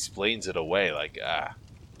like explains it away, like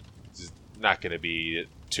it's not going to be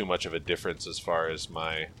too much of a difference as far as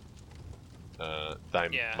my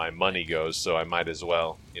my money goes. So I might as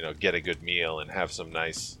well, get a good meal and have some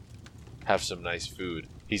nice food.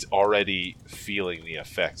 He's already feeling the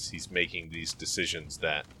effects. He's making these decisions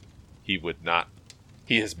that he would not.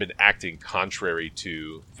 He has been acting contrary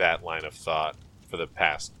to that line of thought for the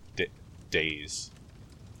past days.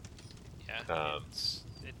 Yeah,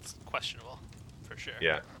 it's questionable, for sure.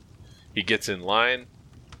 Yeah. He gets in line.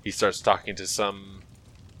 He starts talking to some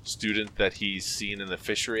student that he's seen in the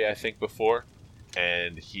fishery, I think, before.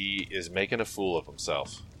 And he is making a fool of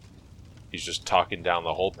himself. He's just talking down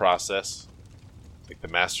the whole process. Like, the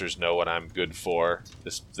masters know what I'm good for.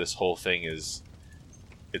 This whole thing it's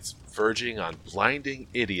verging on blinding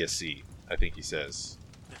idiocy, I think he says.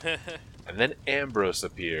 And then Ambrose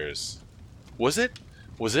appears. Was it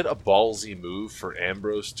a ballsy move for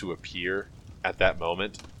Ambrose to appear at that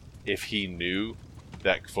moment if he knew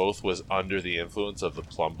that Kvothe was under the influence of the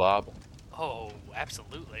Plumbob? Oh,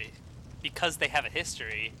 absolutely. Because they have a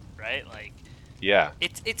history, right? Like, yeah.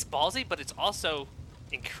 It's ballsy, but it's also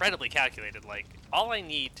incredibly calculated. Like, all I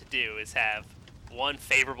need to do is have one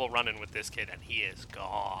favorable run-in with this kid, and he is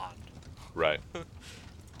gone. Right.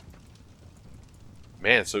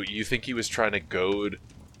 Man, so you think he was trying to goad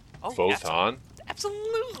Kvothe on?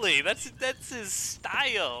 Absolutely, that's his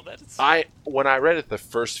style. When I read it the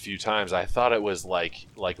first few times, I thought it was like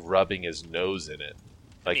rubbing his nose in it.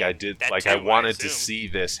 Like I wanted to see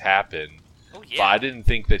this happen. Oh, yeah. But I didn't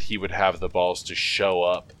think that he would have the balls to show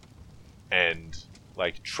up and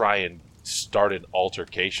like try and start an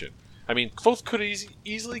altercation. I mean, Kvothe could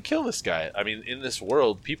easily kill this guy. I mean, in this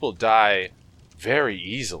world, people die very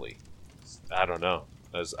easily. I don't know.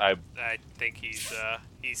 I think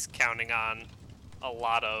he's counting on a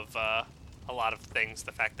lot of things.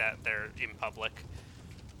 The fact that they're in public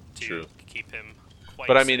to keep him quite.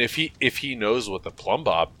 But I mean, if he knows what the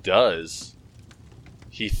Plumbob does,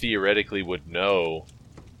 he theoretically would know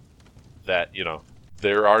that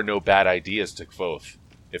there are no bad ideas to Kvothe.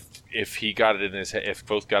 If he got it in his head, if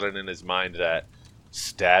Kvothe got it in his mind that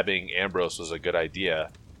stabbing Ambrose was a good idea,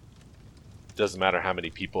 doesn't matter how many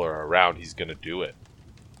people are around, he's going to do it.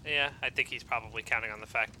 Yeah, I think he's probably counting on the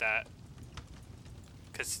fact that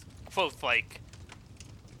because Kvothe like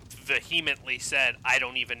vehemently said, "I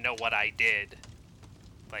don't even know what I did,"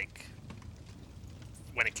 like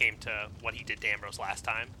when it came to what he did to Ambrose last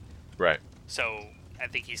time. Right. So I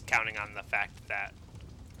think he's counting on the fact that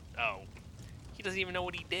he doesn't even know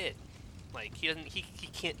what he did. Like he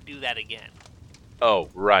can't do that again. Oh,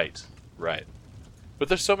 right. But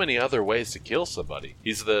there's so many other ways to kill somebody.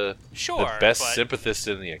 He's the best sympathist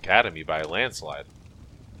in the academy by a landslide.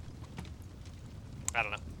 I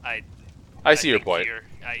don't know. I see your point.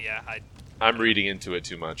 I'm reading reading into it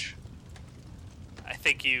too much. I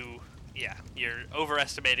think you're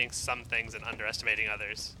overestimating some things and underestimating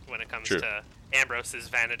others when it comes to Ambrose's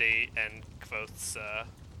vanity and Kvothe's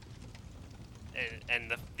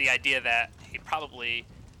and the idea that he probably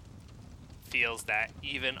feels that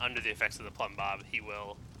even under the effects of the Plumbob, he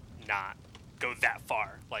will not go that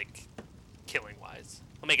far, like killing wise.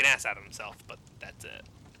 He'll make an ass out of himself, but that's it.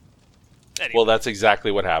 Anyway. Well, that's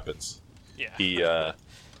exactly what happens. Yeah.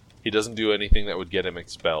 He doesn't do anything that would get him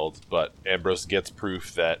expelled, but Ambrose gets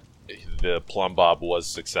proof that the Plumbob was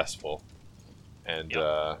successful. And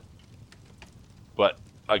but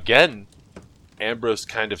again, Ambrose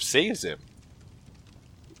kind of saves him.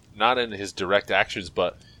 Not in his direct actions,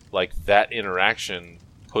 but like that interaction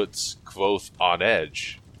puts Kvothe on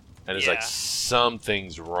edge. and is Yeah. like,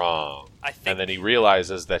 something's wrong. I think. And then he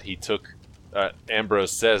realizes that he took.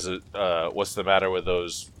 Ambrose says, "What's the matter with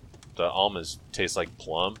those? The almonds taste like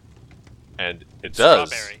plum." And it does.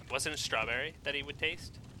 Strawberry. Wasn't it strawberry that he would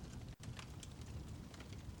taste?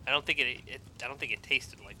 I don't think I don't think it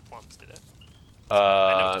tasted like plums, did it?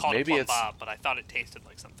 I know it's called Maybe a plum it's. bob, but I thought it tasted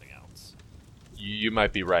like something else. You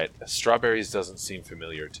might be right. Strawberries doesn't seem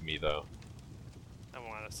familiar to me though. I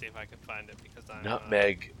want to see if I can find it because I'm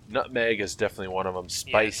Nutmeg is definitely one of them.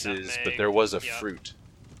 Spices, but nutmeg, there was a yep. fruit.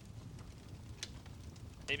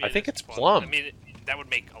 Maybe I it think is it's plum. I mean, that would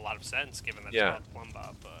make a lot of sense given that Yeah. it's called plum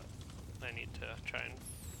bob, but I need to try and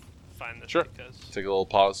find this Sure. because Take a little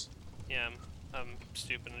pause. yeah, I'm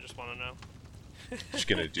stupid and just want to know. Just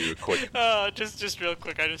gonna do a quick. Just real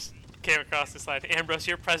quick, I just came across this line. Ambrose,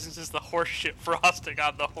 your presence is the horseshit frosting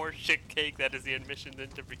on the horseshit cake that is the admission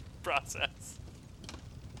interview process.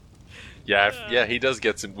 Yeah, he does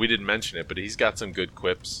get some. We didn't mention it, but he's got some good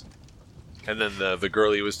quips. And then the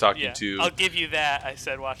girl he was talking Yeah, to. I'll give you that. I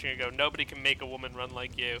said watching it go. Nobody can make a woman run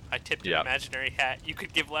like you. I tipped an Yeah. imaginary hat. You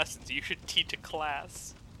could give lessons. You should teach a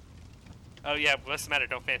class. Oh yeah, what's the matter?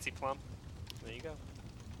 Don't fancy plum? There you go.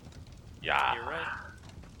 Yeah. You're right.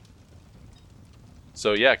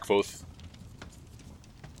 So yeah, Kvothe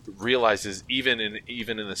realizes even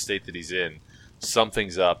in the state that he's in,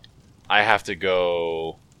 something's up. I have to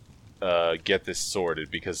go get this sorted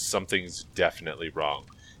because something's definitely wrong.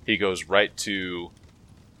 He goes right to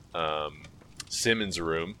Simmons'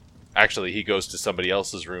 room. Actually, he goes to somebody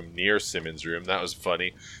else's room near Simmons' room. That was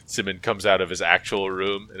funny. Simmons comes out of his actual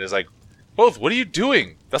room and is like, "Kvothe, what are you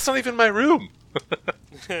doing? That's not even my room."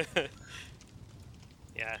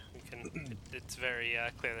 Yeah, you can. It's very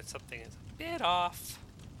clear that something is a bit off.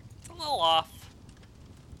 It's a little off.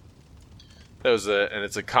 And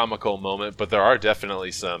it's a comical moment, but there are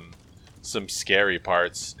definitely some scary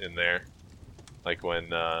parts in there, like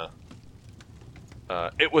when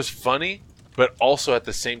it was funny, but also at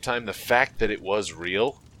the same time, the fact that it was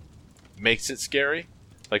real makes it scary.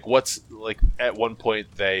 Like at one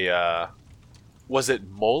point they was it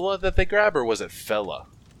Mola that they grab or was it Fella?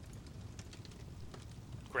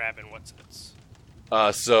 Grabbing what's it's.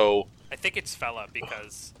 So I think it's fella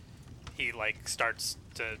because he starts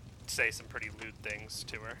to say some pretty lewd things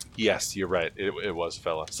to her. yes, you're right. It was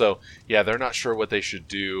Fella. So yeah, they're not sure what they should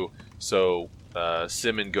do. So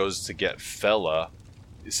Simon goes to get Fella.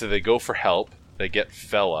 So they go for help. They get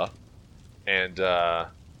Fella, and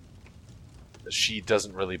she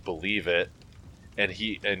doesn't really believe it, and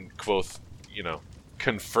Kvothe,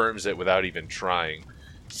 confirms it without even trying.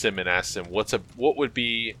 Simon asks him, what would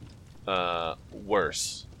be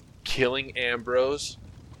worse, killing Ambrose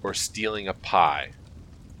or stealing a pie?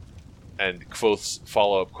 And Kvothe's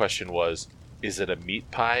follow-up question was, is it a meat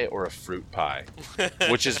pie or a fruit pie?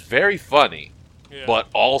 Which is very funny, Yeah. but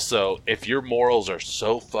also, if your morals are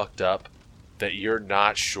so fucked up that you're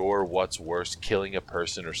not sure what's worse, killing a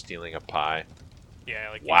person or stealing a pie,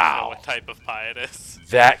 yeah, you wow. don't know what type of pie it is.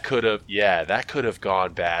 that could have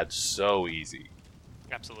gone bad so easy.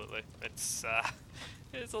 Absolutely, it's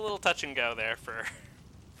a little touch and go there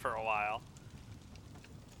for a while,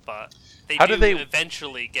 but they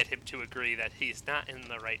eventually get him to agree that he's not in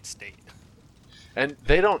the right state. And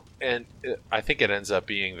they don't, and I think it ends up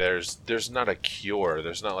being there's not a cure.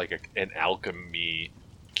 There's not like an alchemy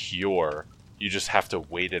cure. You just have to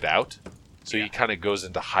wait it out. So Yeah. he kind of goes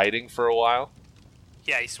into hiding for a while.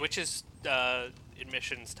 Yeah, he switches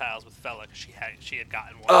admissions tiles with Fella because she had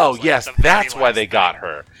gotten one. Oh It was, yes, the very that's why last they got thing.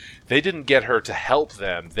 her. They didn't get her to help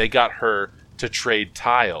them. They got her to trade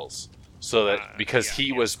tiles. So that because yeah, he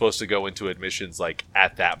yeah. was supposed to go into admissions like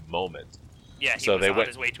at that moment. Yeah, he So was they on went-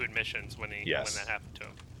 his way to admissions when Yes. that happened to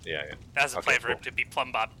him. Yeah. That was a Okay, play for him cool. to be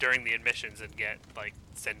plumb bob during the admissions and get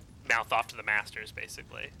send mouth off to the masters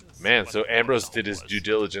basically. That's Man, what- so what the Ambrose whole did his was. due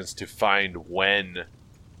diligence to find when,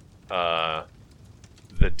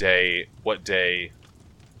 what day.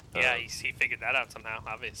 Yeah, he figured that out somehow.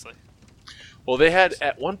 Obviously. Well, they had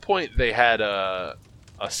at one point they had a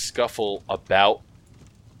scuffle about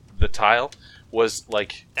the tile. Was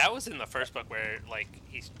like That was in the first book where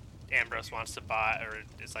Ambrose wants to buy, or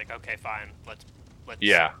it's like, okay, fine, let's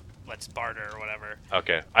yeah. let's barter or whatever.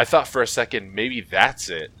 Okay, I thought for a second maybe that's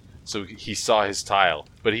it. So he saw his tile,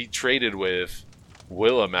 but he traded with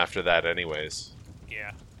Willem after that, anyways.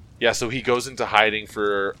 Yeah. Yeah, so he goes into hiding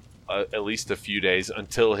for at least a few days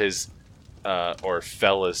until his or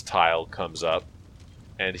Fella's tile comes up,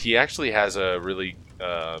 and he actually has a really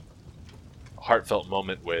heartfelt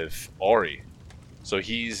moment with Ori. So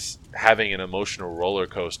he's having an emotional roller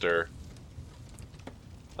coaster,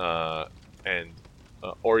 and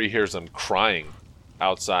Ori hears him crying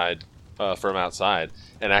outside, from outside,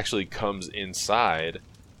 and actually comes inside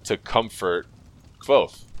to comfort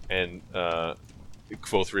Kvothe. And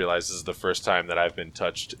Kvothe realizes the first time that I've been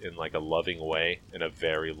touched in like a loving way in a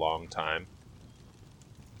very long time.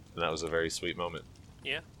 And that was a very sweet moment.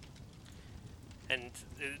 Yeah. And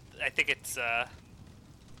I think it's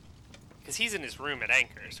because he's in his room at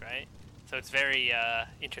Anchors, right? So it's very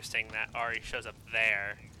interesting that Ari shows up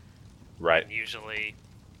there. Right. And usually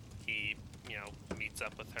he, meets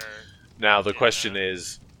up with her. Now the question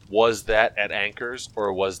is, was that at Anchors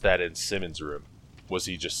or was that in Simmons' room? Was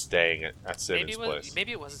he just staying at Simmons' place?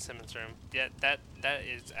 Maybe it was in Simmons' room. Yeah, that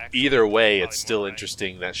is actually... Either way, it's still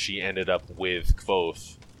interesting that she ended up with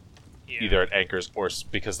Kvothe, either at Anchors or...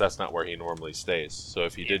 because that's not where he normally stays. So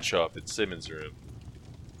if he did show up in Simmons' room,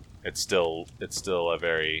 it's still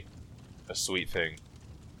a sweet thing.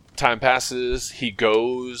 Time passes. He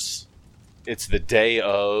goes... It's the day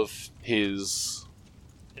of his...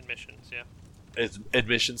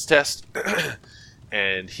 admissions test.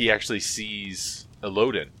 And he actually sees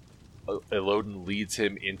Elodin. Elodin leads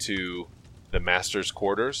him into the master's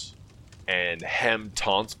quarters, and Hem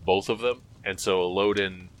taunts both of them. And so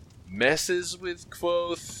Elodin messes with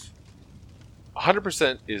Kvothe.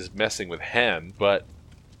 100% is messing with Hem, but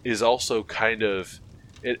is also kind of...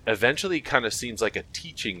 It eventually kind of seems like a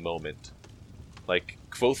teaching moment. Like,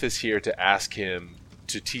 Kvothe is here to ask him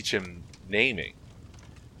to teach him naming.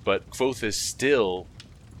 But Kvothe is still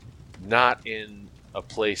not in a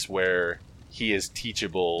place where he is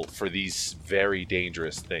teachable for these very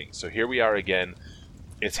dangerous things. So here we are again.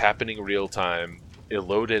 It's happening real time.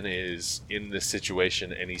 Elodin is in this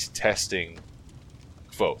situation and he's testing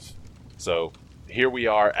Kvothe. So here we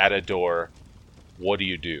are at a door. What do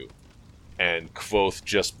you do? And Kvothe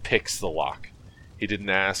just picks the lock. He didn't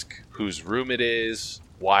ask whose room it is,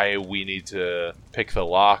 why we need to pick the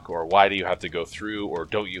lock, or why do you have to go through, or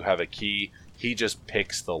don't you have a key. He just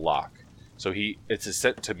picks the lock. So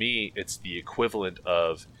to me, it's the equivalent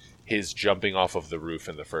of his jumping off of the roof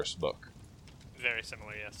in the first book. Very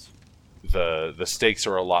similar, yes. The stakes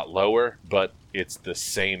are a lot lower, but it's the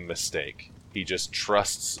same mistake. He just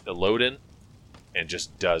trusts Elodin and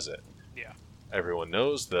just does it. Yeah. Everyone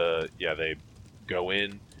knows they go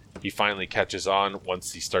in. He finally catches on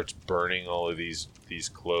once he starts burning all of these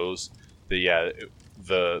clothes. The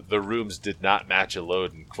rooms did not match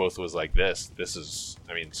Elodin. Kvothe was like, this is,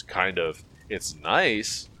 it's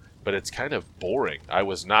nice, but it's kind of boring. I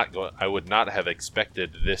would not have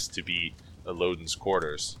expected this to be Elodin's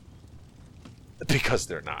quarters, because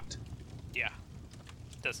they're not. Yeah,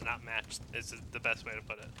 does not match. Is the best way to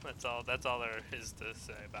put it. That's all there is to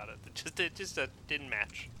say about it. It just didn't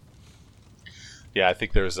match. Yeah, I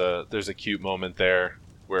think there's a cute moment there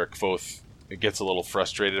where Kvothe gets a little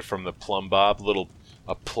frustrated from the plumb bob.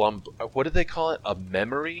 What did they call it? A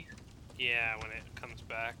memory? Yeah, when it comes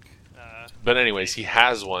back. But anyways, he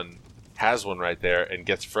has one right there and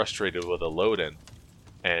gets frustrated with Elodin.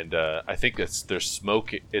 And I think they're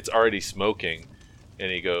smoking. It's already smoking.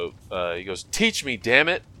 And he goes, "Teach me, damn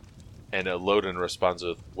it!" And Elodin responds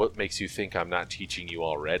with, "What makes you think I'm not teaching you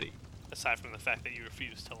already?" Aside from the fact that you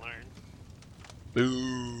refuse to learn.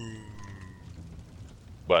 Boo.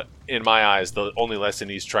 But in my eyes, the only lesson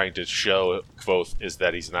he's trying to show Kvothe is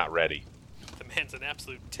that he's not ready. The man's an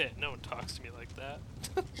absolute tit. No one talks to me like that.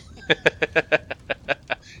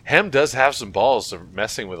 Hem does have some balls for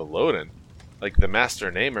messing with Elodin. Like the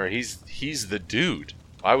Master Namer, he's the dude.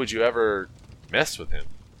 Why would you ever mess with him?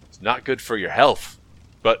 It's not good for your health.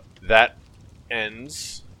 But that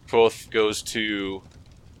ends. Kvothe goes to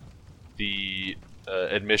the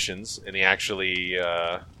admissions, and he actually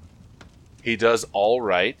he does all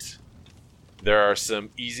right. There are some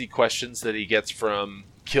easy questions that he gets from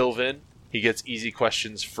Kilvin. He gets easy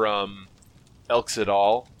questions from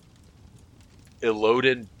Elxidal.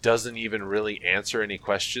 Elodin doesn't even really answer any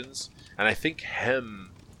questions, and I think Hem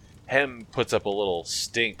puts up a little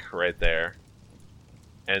stink right there.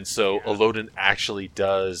 And so Elodin actually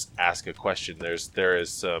does ask a question. There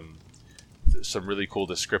is some really cool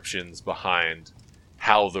descriptions behind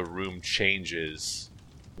how the room changes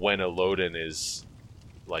when Elodin is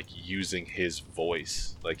like using his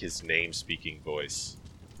voice, like his name-speaking voice.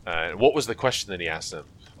 What was the question that he asked him?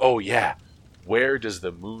 Oh yeah, where does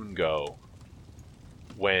the moon go?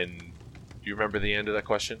 Do you remember the end of that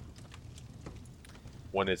question?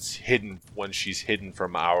 When it's hidden, when she's hidden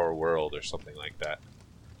from our world, or something like that.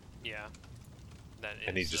 Yeah.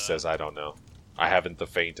 And he just says, "I don't know. I haven't the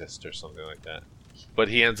faintest," or something like that. But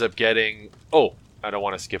he ends up getting... Oh, I don't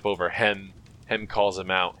want to skip over Hem. Hem calls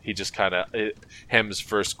him out. He just kind of... Hem's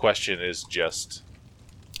first question is just,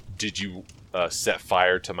 "Did you set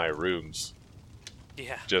fire to my rooms?"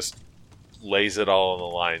 Yeah. Just lays it all on the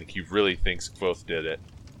line. He really thinks Kvothe did it.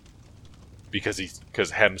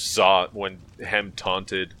 Because Hem saw when Hem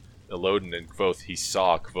taunted Elodin and Kvothe, he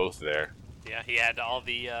saw Kvothe there. Yeah, he had all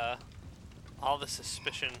the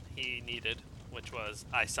suspicion he needed, which was,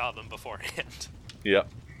 I saw them beforehand.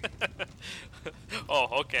 Yep.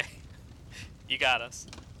 Oh, okay. You got us.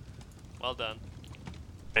 Well done.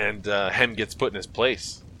 And Hem gets put in his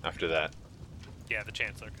place after that. Yeah, the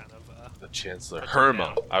Chancellor kind of... The Chancellor. puts him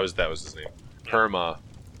Herma. down. That was his name. Yeah. Herma.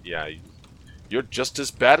 Yeah. You're just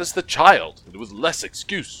as bad as the child. With less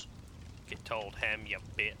excuse. Get told him, you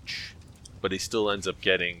bitch. But he still ends up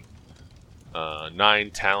getting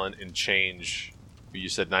 9 talent and change. You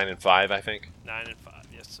said 9 and 5, I think? 9 and 5,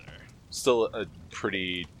 yes, sir. Still a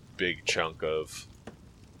pretty big chunk of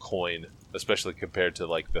coin, especially compared to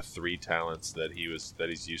like the 3 talents that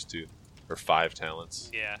he's used to, or 5 talents.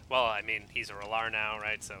 Yeah, well, I mean, he's a Relar now,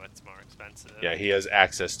 right? So it's more expensive. Yeah, he has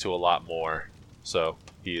access to a lot more, so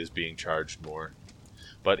he is being charged more.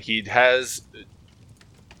 But he has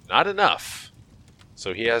not enough,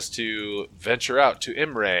 so he has to venture out to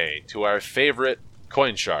Imre, to our favorite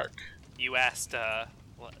coin shark. You asked,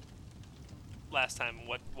 last time,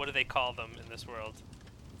 what do they call them in this world?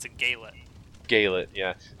 It's a galet. Galet,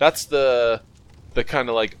 yeah. That's the kind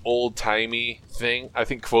of like old-timey thing. I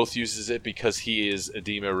think Kvothe uses it because he is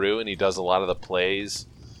Edema Ru and he does a lot of the plays,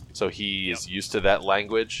 so he is used to that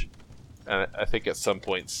language. And I think at some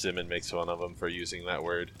point Simon makes fun of him for using that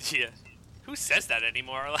word. Yeah. Who says that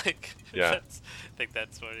anymore? Like, Yeah. I think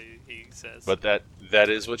that's what he says. But that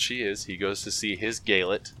is what she is. He goes to see his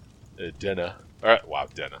Galet, Denna. Wow,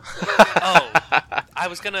 Denna. Oh,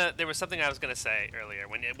 there was something I was gonna say earlier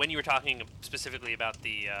when you were talking specifically about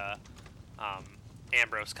the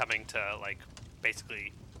Ambrose coming to like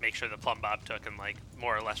basically make sure the plumb bob took and like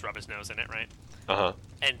more or less rub his nose in it, right? Uh-huh.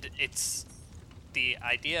 And it's the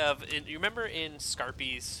idea of you remember in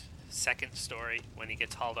Scarpy's second story when he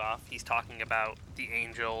gets hauled off, he's talking about the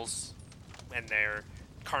angels and their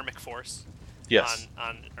karmic force Yes.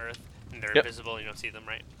 on Earth, and they're Yep. invisible, you don't see them,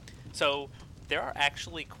 right? So there are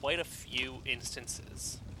actually quite a few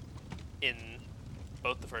instances in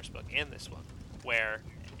both the first book and this one where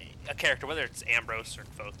a character, whether it's Ambrose or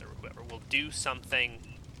Kvothe or whoever, will do something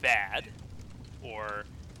bad or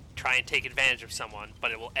try and take advantage of someone,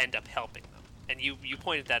 but it will end up helping them. And you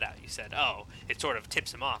pointed that out. You said, oh, it sort of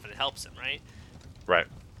tips him off and it helps him, right? Right.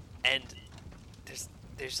 And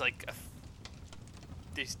there's like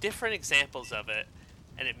there's different examples of it,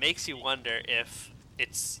 and it makes you wonder if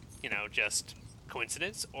it's, just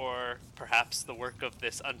coincidence or perhaps the work of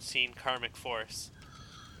this unseen karmic force.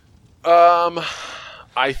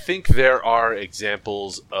 I think there are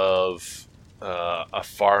examples of a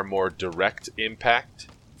far more direct impact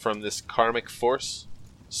from this karmic force.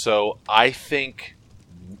 So I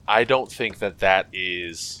don't think that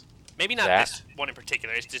is... Maybe not that. this one in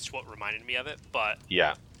particular. It's just what reminded me of it, but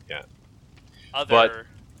Yeah. other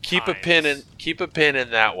Keep times- a pin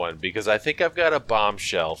in that one, because I think I've got a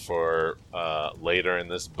bombshell for later in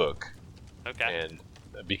this book. Okay. And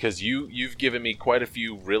because you've given me quite a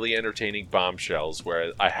few really entertaining bombshells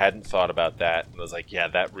where I hadn't thought about that, and I was like, yeah,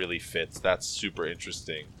 that really fits. That's super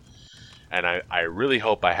interesting. And I really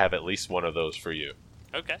hope I have at least one of those for you.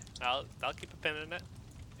 Okay. I'll keep a pin in it.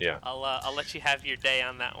 Yeah. I'll let you have your day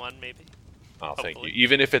on that one, maybe. Oh, thank you. Hopefully.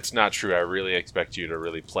 Even if it's not true, I really expect you to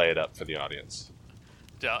really play it up for the audience.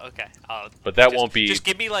 Okay. But that Just- won't be... Just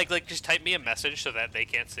give me like just type me a message so that they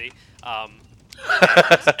can't see. And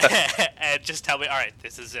just tell me, all right,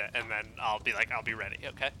 this is it, and then I'll be ready.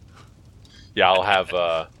 Okay. Yeah, I'll have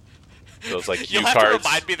those like cue You'll have to cards.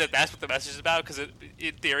 remind me that that's what the message is about, because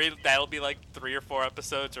in theory that'll be like 3 or 4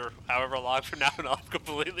 episodes or however long from now, and I'll have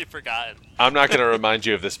completely forgotten. I'm not going to remind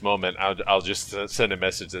you of this moment. I'll just send a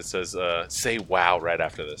message that says, say wow right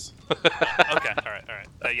after this. Okay. All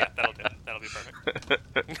right. Yeah, that'll do it. That'll be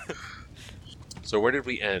perfect. So where did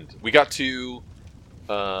we end? We got to...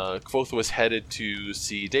 Kvothe was headed to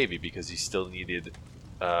see Davy because he still needed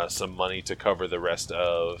some money to cover the rest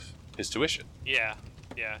of his tuition. Yeah.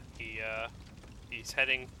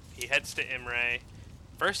 He heads to Imre.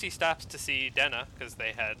 First, he stops to see Denna because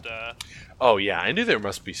they had. Oh yeah, I knew there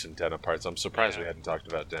must be some Denna parts. I'm surprised we hadn't talked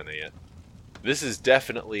about Denna yet. This is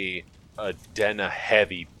definitely a Denna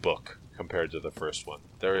heavy book compared to the first one.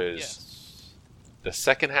 There is Yes. the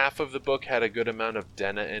second half of the book had a good amount of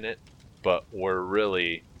Denna in it, but we're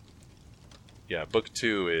really, book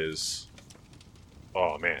 2 is.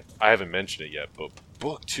 Oh man, I haven't mentioned it yet, but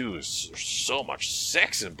book 2 is so much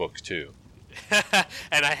sex in book 2.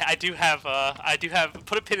 And I do have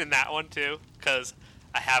put a pin in that one too, because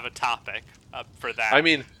I have a topic for that. I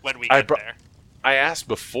mean, when we I get br- there. I asked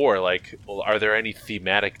before, like, well, are there any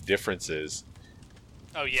thematic differences?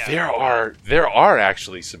 Oh yeah. There are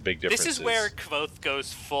actually some big differences. This is where Kvothe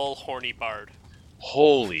goes full horny bard.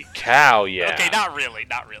 Holy cow! Yeah. Okay, not really.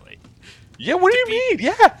 Yeah. What do you mean?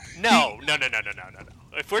 Yeah. No.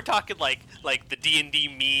 If we're talking like the D&D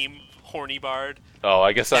meme horny bard. Oh,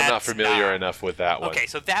 I guess I'm not That's familiar not- enough with that one. Okay,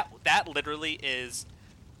 so that literally is.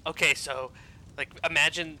 Okay, so like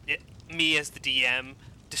imagine me as the DM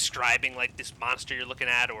describing like this monster you're looking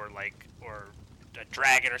at, or a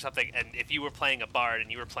dragon or something, and if you were playing a bard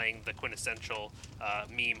and you were playing the quintessential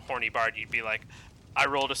meme horny bard, you'd be like, I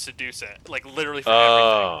rolled a seduce it, like literally for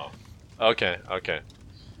everything. Oh. Okay.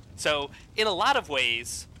 So in a lot of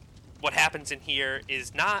ways, what happens in here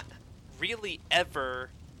is not really ever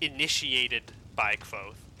initiated by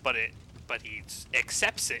Kvothe, but he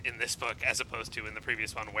accepts it in this book as opposed to in the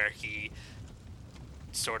previous one where he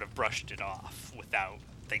sort of brushed it off without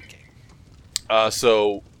thinking.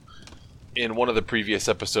 So in one of the previous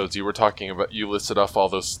episodes, you listed off all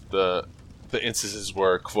those the instances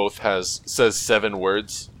where Kvothe says 7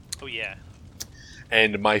 words. Oh yeah.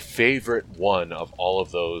 And my favorite one of all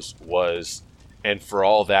of those was, and for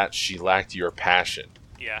all that she lacked your passion.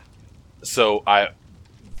 Yeah. So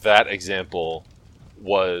that example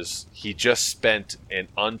was he just spent an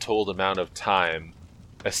untold amount of time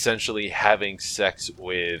essentially having sex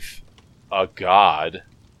with a god.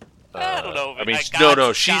 I don't know. I mean,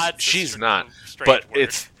 God's she's a not. strange But word.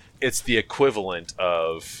 it's the equivalent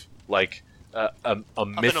of like a Of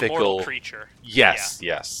mythical an immortal creature. Yes,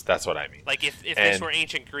 that's what I mean. Like if this And- were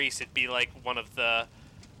ancient Greece, it'd be like one of the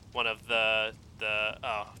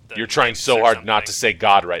You're trying nymphs so or hard not something. to say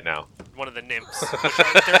god right now. One of the nymphs.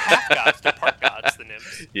 They're half gods. They're part gods. The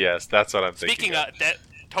nymphs. Yes, that's what I'm Speaking thinking. of that,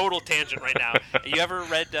 total tangent right now. You ever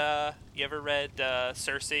read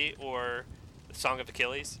Circe or the Song of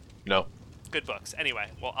Achilles? No. Good books. Anyway,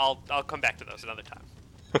 well, I'll come back to those another time.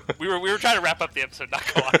 we were trying to wrap up the episode, not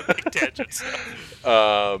go on a big tangent.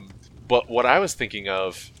 So. But what I was thinking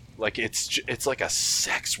of, like, it's like a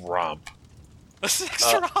sex romp. A sex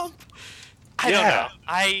romp? I yeah. don't know.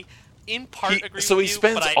 I in part agree with you, he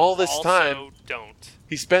spends but I all this also time. don't.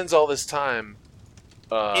 He spends all this time.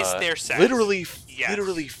 Is there sex? Literally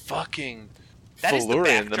Yes. fucking That is the Felurian,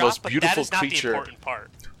 backdrop, the most but beautiful that is not creature. the important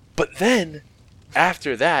part. But then,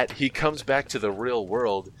 after that, he comes back to the real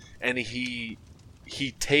world, and he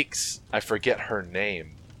takes, I forget her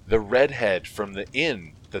name, the redhead from the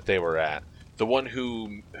inn that they were at, the one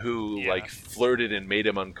who Yeah. like flirted and made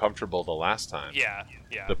him uncomfortable the last time. Yeah.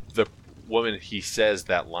 The woman he says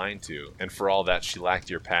that line to, and for all that she lacked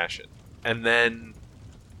your passion. And then,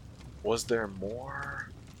 was there more?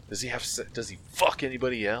 Does he fuck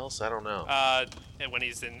anybody else? I don't know. And when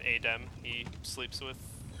he's in Adem, he sleeps with.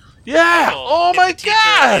 Yeah! Michael, Oh the my teacher,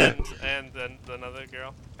 god! And then another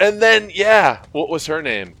girl. And then, yeah, what was her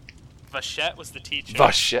name? Vachette was the teacher.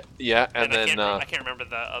 Vachette. Yeah, and I then can't remember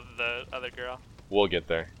the other girl. we'll get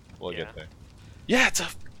there. We'll Yeah. get there. Yeah,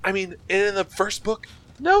 I mean, in the first book,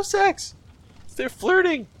 no sex. They're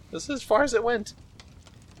flirting. This is as far as it went.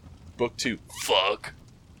 Book 2, fuck.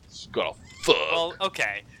 Just gotta fuck. Well,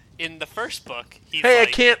 okay. In the first book, he's Hey,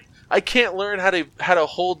 like, I can't learn how to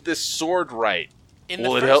hold this sword right. In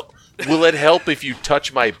Will the it first, help? Will it help if you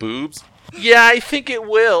touch my boobs? Yeah, I think it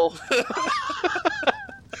will.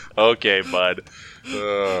 Okay, bud.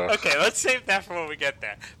 Okay, let's save that for when we get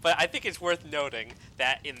there. But I think it's worth noting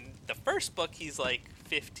that in the first book, he's like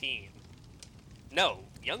 15. No,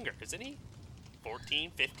 younger, isn't he?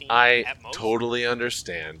 14, 15 I at most? totally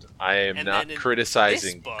understand. I am And not then in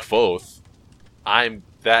criticizing this book- Kvothe. I'm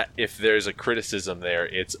that if there's a criticism there,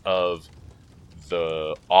 it's of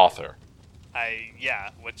the author.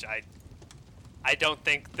 Which I don't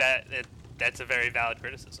think that that's a very valid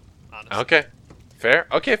criticism, honestly. Okay, fair.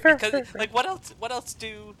 Okay, fair. Because fair, fair. like what else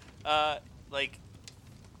do like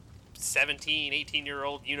 17,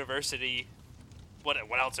 18-year-old university what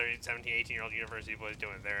else are 17, 18-year-old university boys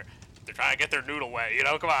doing? They're trying to get their noodle wet, you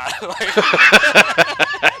know? Come on. Like,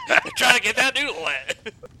 they're trying to get that noodle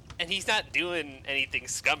wet. And he's not doing anything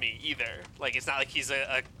scummy either. Like, it's not like he's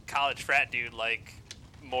a college frat dude, like,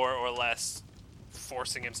 more or less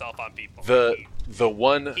forcing himself on people. the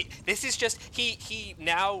one This is just, he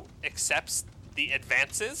now accepts the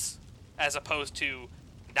advances as opposed to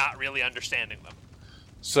not really understanding them.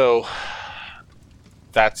 So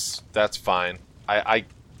that's fine. I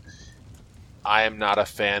am not a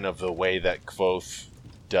fan of the way that Kvothe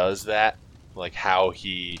does that. Like how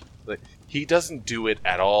he doesn't do it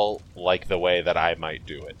at all like the way that I might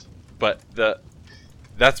do it. But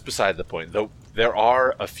that's beside the point. Though there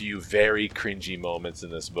are a few very cringy moments in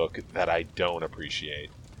this book that I don't appreciate.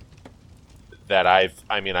 that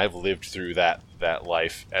I've lived through that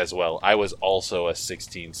life as well. I was also a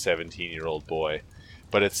 16, 17-year-old boy,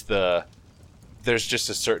 but there's just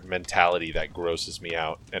a certain mentality that grosses me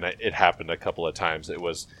out, and it happened a couple of times. It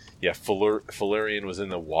was, Felurian was in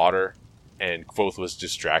the water, and Kvothe was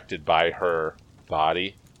distracted by her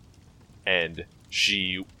body, and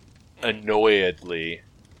she annoyedly,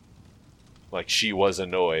 like, she was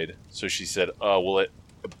annoyed, so she said, will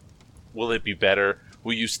it be better?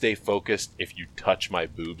 Will you stay focused if you touch my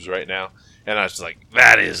boobs right now? And I was like,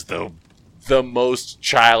 that is the most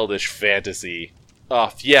childish fantasy.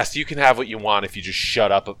 Yes, you can have what you want if you just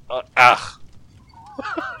shut up.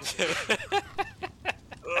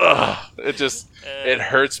 It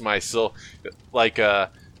hurts my soul. Like,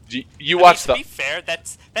 you watch to be fair,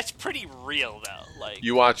 that's pretty real though. Like,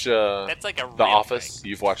 you watch that's like a real The Office. thing.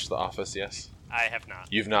 You've watched The Office, yes? I have not.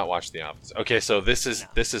 You've not watched The Office. Okay, so this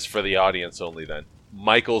is for the audience only then.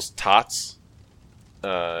 Michael's Tots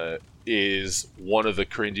is one of the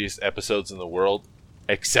cringiest episodes in the world,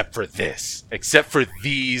 except for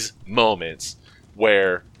these moments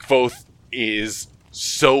where Kvothe is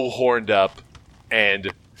so horned up,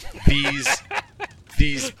 and these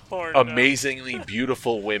amazingly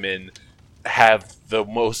beautiful women have the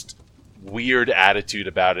most weird attitude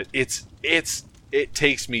about it. It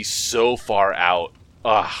takes me so far out.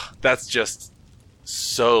 That's just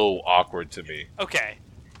so awkward to me. Okay.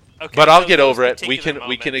 But I'll so get over it. We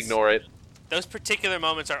can ignore it. Those particular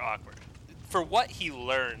moments are awkward. For what he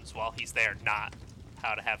learns while he's there, not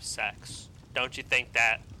how to have sex. Don't you think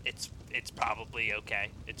that it's probably okay?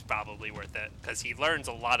 It's probably worth it because he learns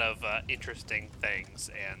a lot of interesting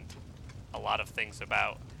things and a lot of things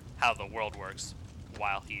about how the world works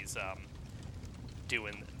while he's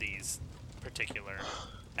doing these particular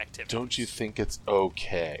activities. Don't you think it's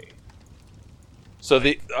okay? So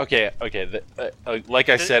like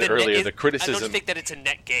I said earlier, the criticism. I don't think that it's a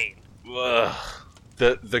net gain.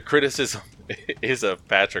 The criticism is of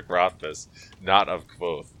Patrick Rothfuss, not of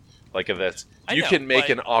Kvothe. Like, of this, you can make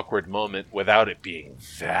an awkward moment without it being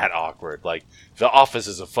that awkward. Like, The Office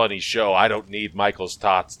is a funny show. I don't need Michael's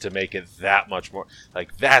Tots to make it that much more.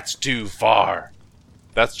 Like, that's too far.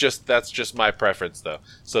 That's just my preference, though.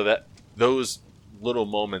 So that those little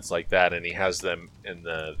moments like that, and he has them in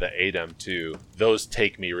the Adem too, those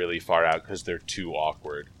take me really far out because they're too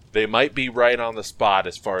awkward. They might be right on the spot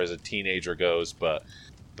as far as a teenager goes, but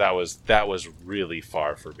that was really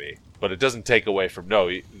far for me. But it doesn't take away from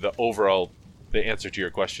the answer to your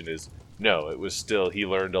question is no. It was still, he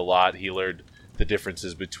learned a lot. He learned the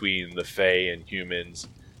differences between the Fae and humans.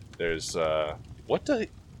 There's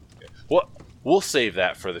we'll save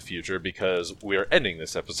that for the future because we're ending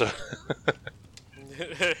this episode.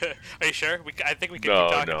 Are you sure? I think we can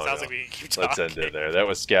keep talking. It sounds like we can keep talking. Let's end it there. That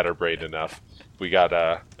was scatterbrained enough. We got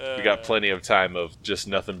plenty of time of just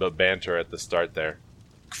nothing but banter at the start there.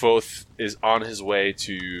 Kvothe is on his way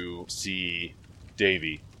to see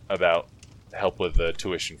Davy about help with the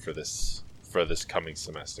tuition for this coming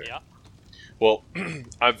semester. Yeah. Well,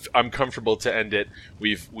 I'm comfortable to end it.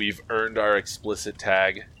 We've earned our explicit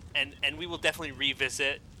tag. And we will definitely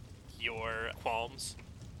revisit your qualms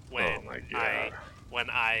when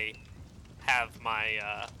I have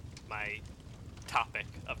my my topic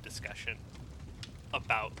of discussion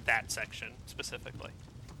about that section specifically.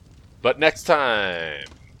 But next time,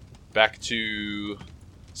 back to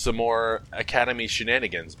some more Academy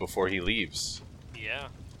shenanigans before he leaves. Yeah.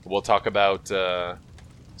 We'll talk about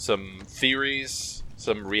some theories,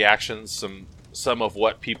 some reactions, some of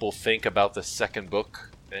what people think about the second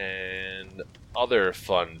book, and other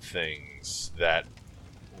fun things that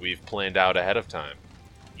we've planned out ahead of time.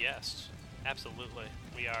 Yes, absolutely.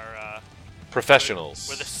 We are professionals.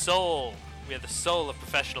 We're the soul. We have the soul of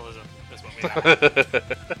professionalism. Is what we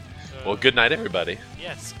have. Well, good night, everybody.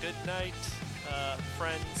 Yes, good night,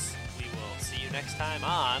 friends. We will see you next time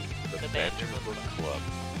on the Banter Book Club.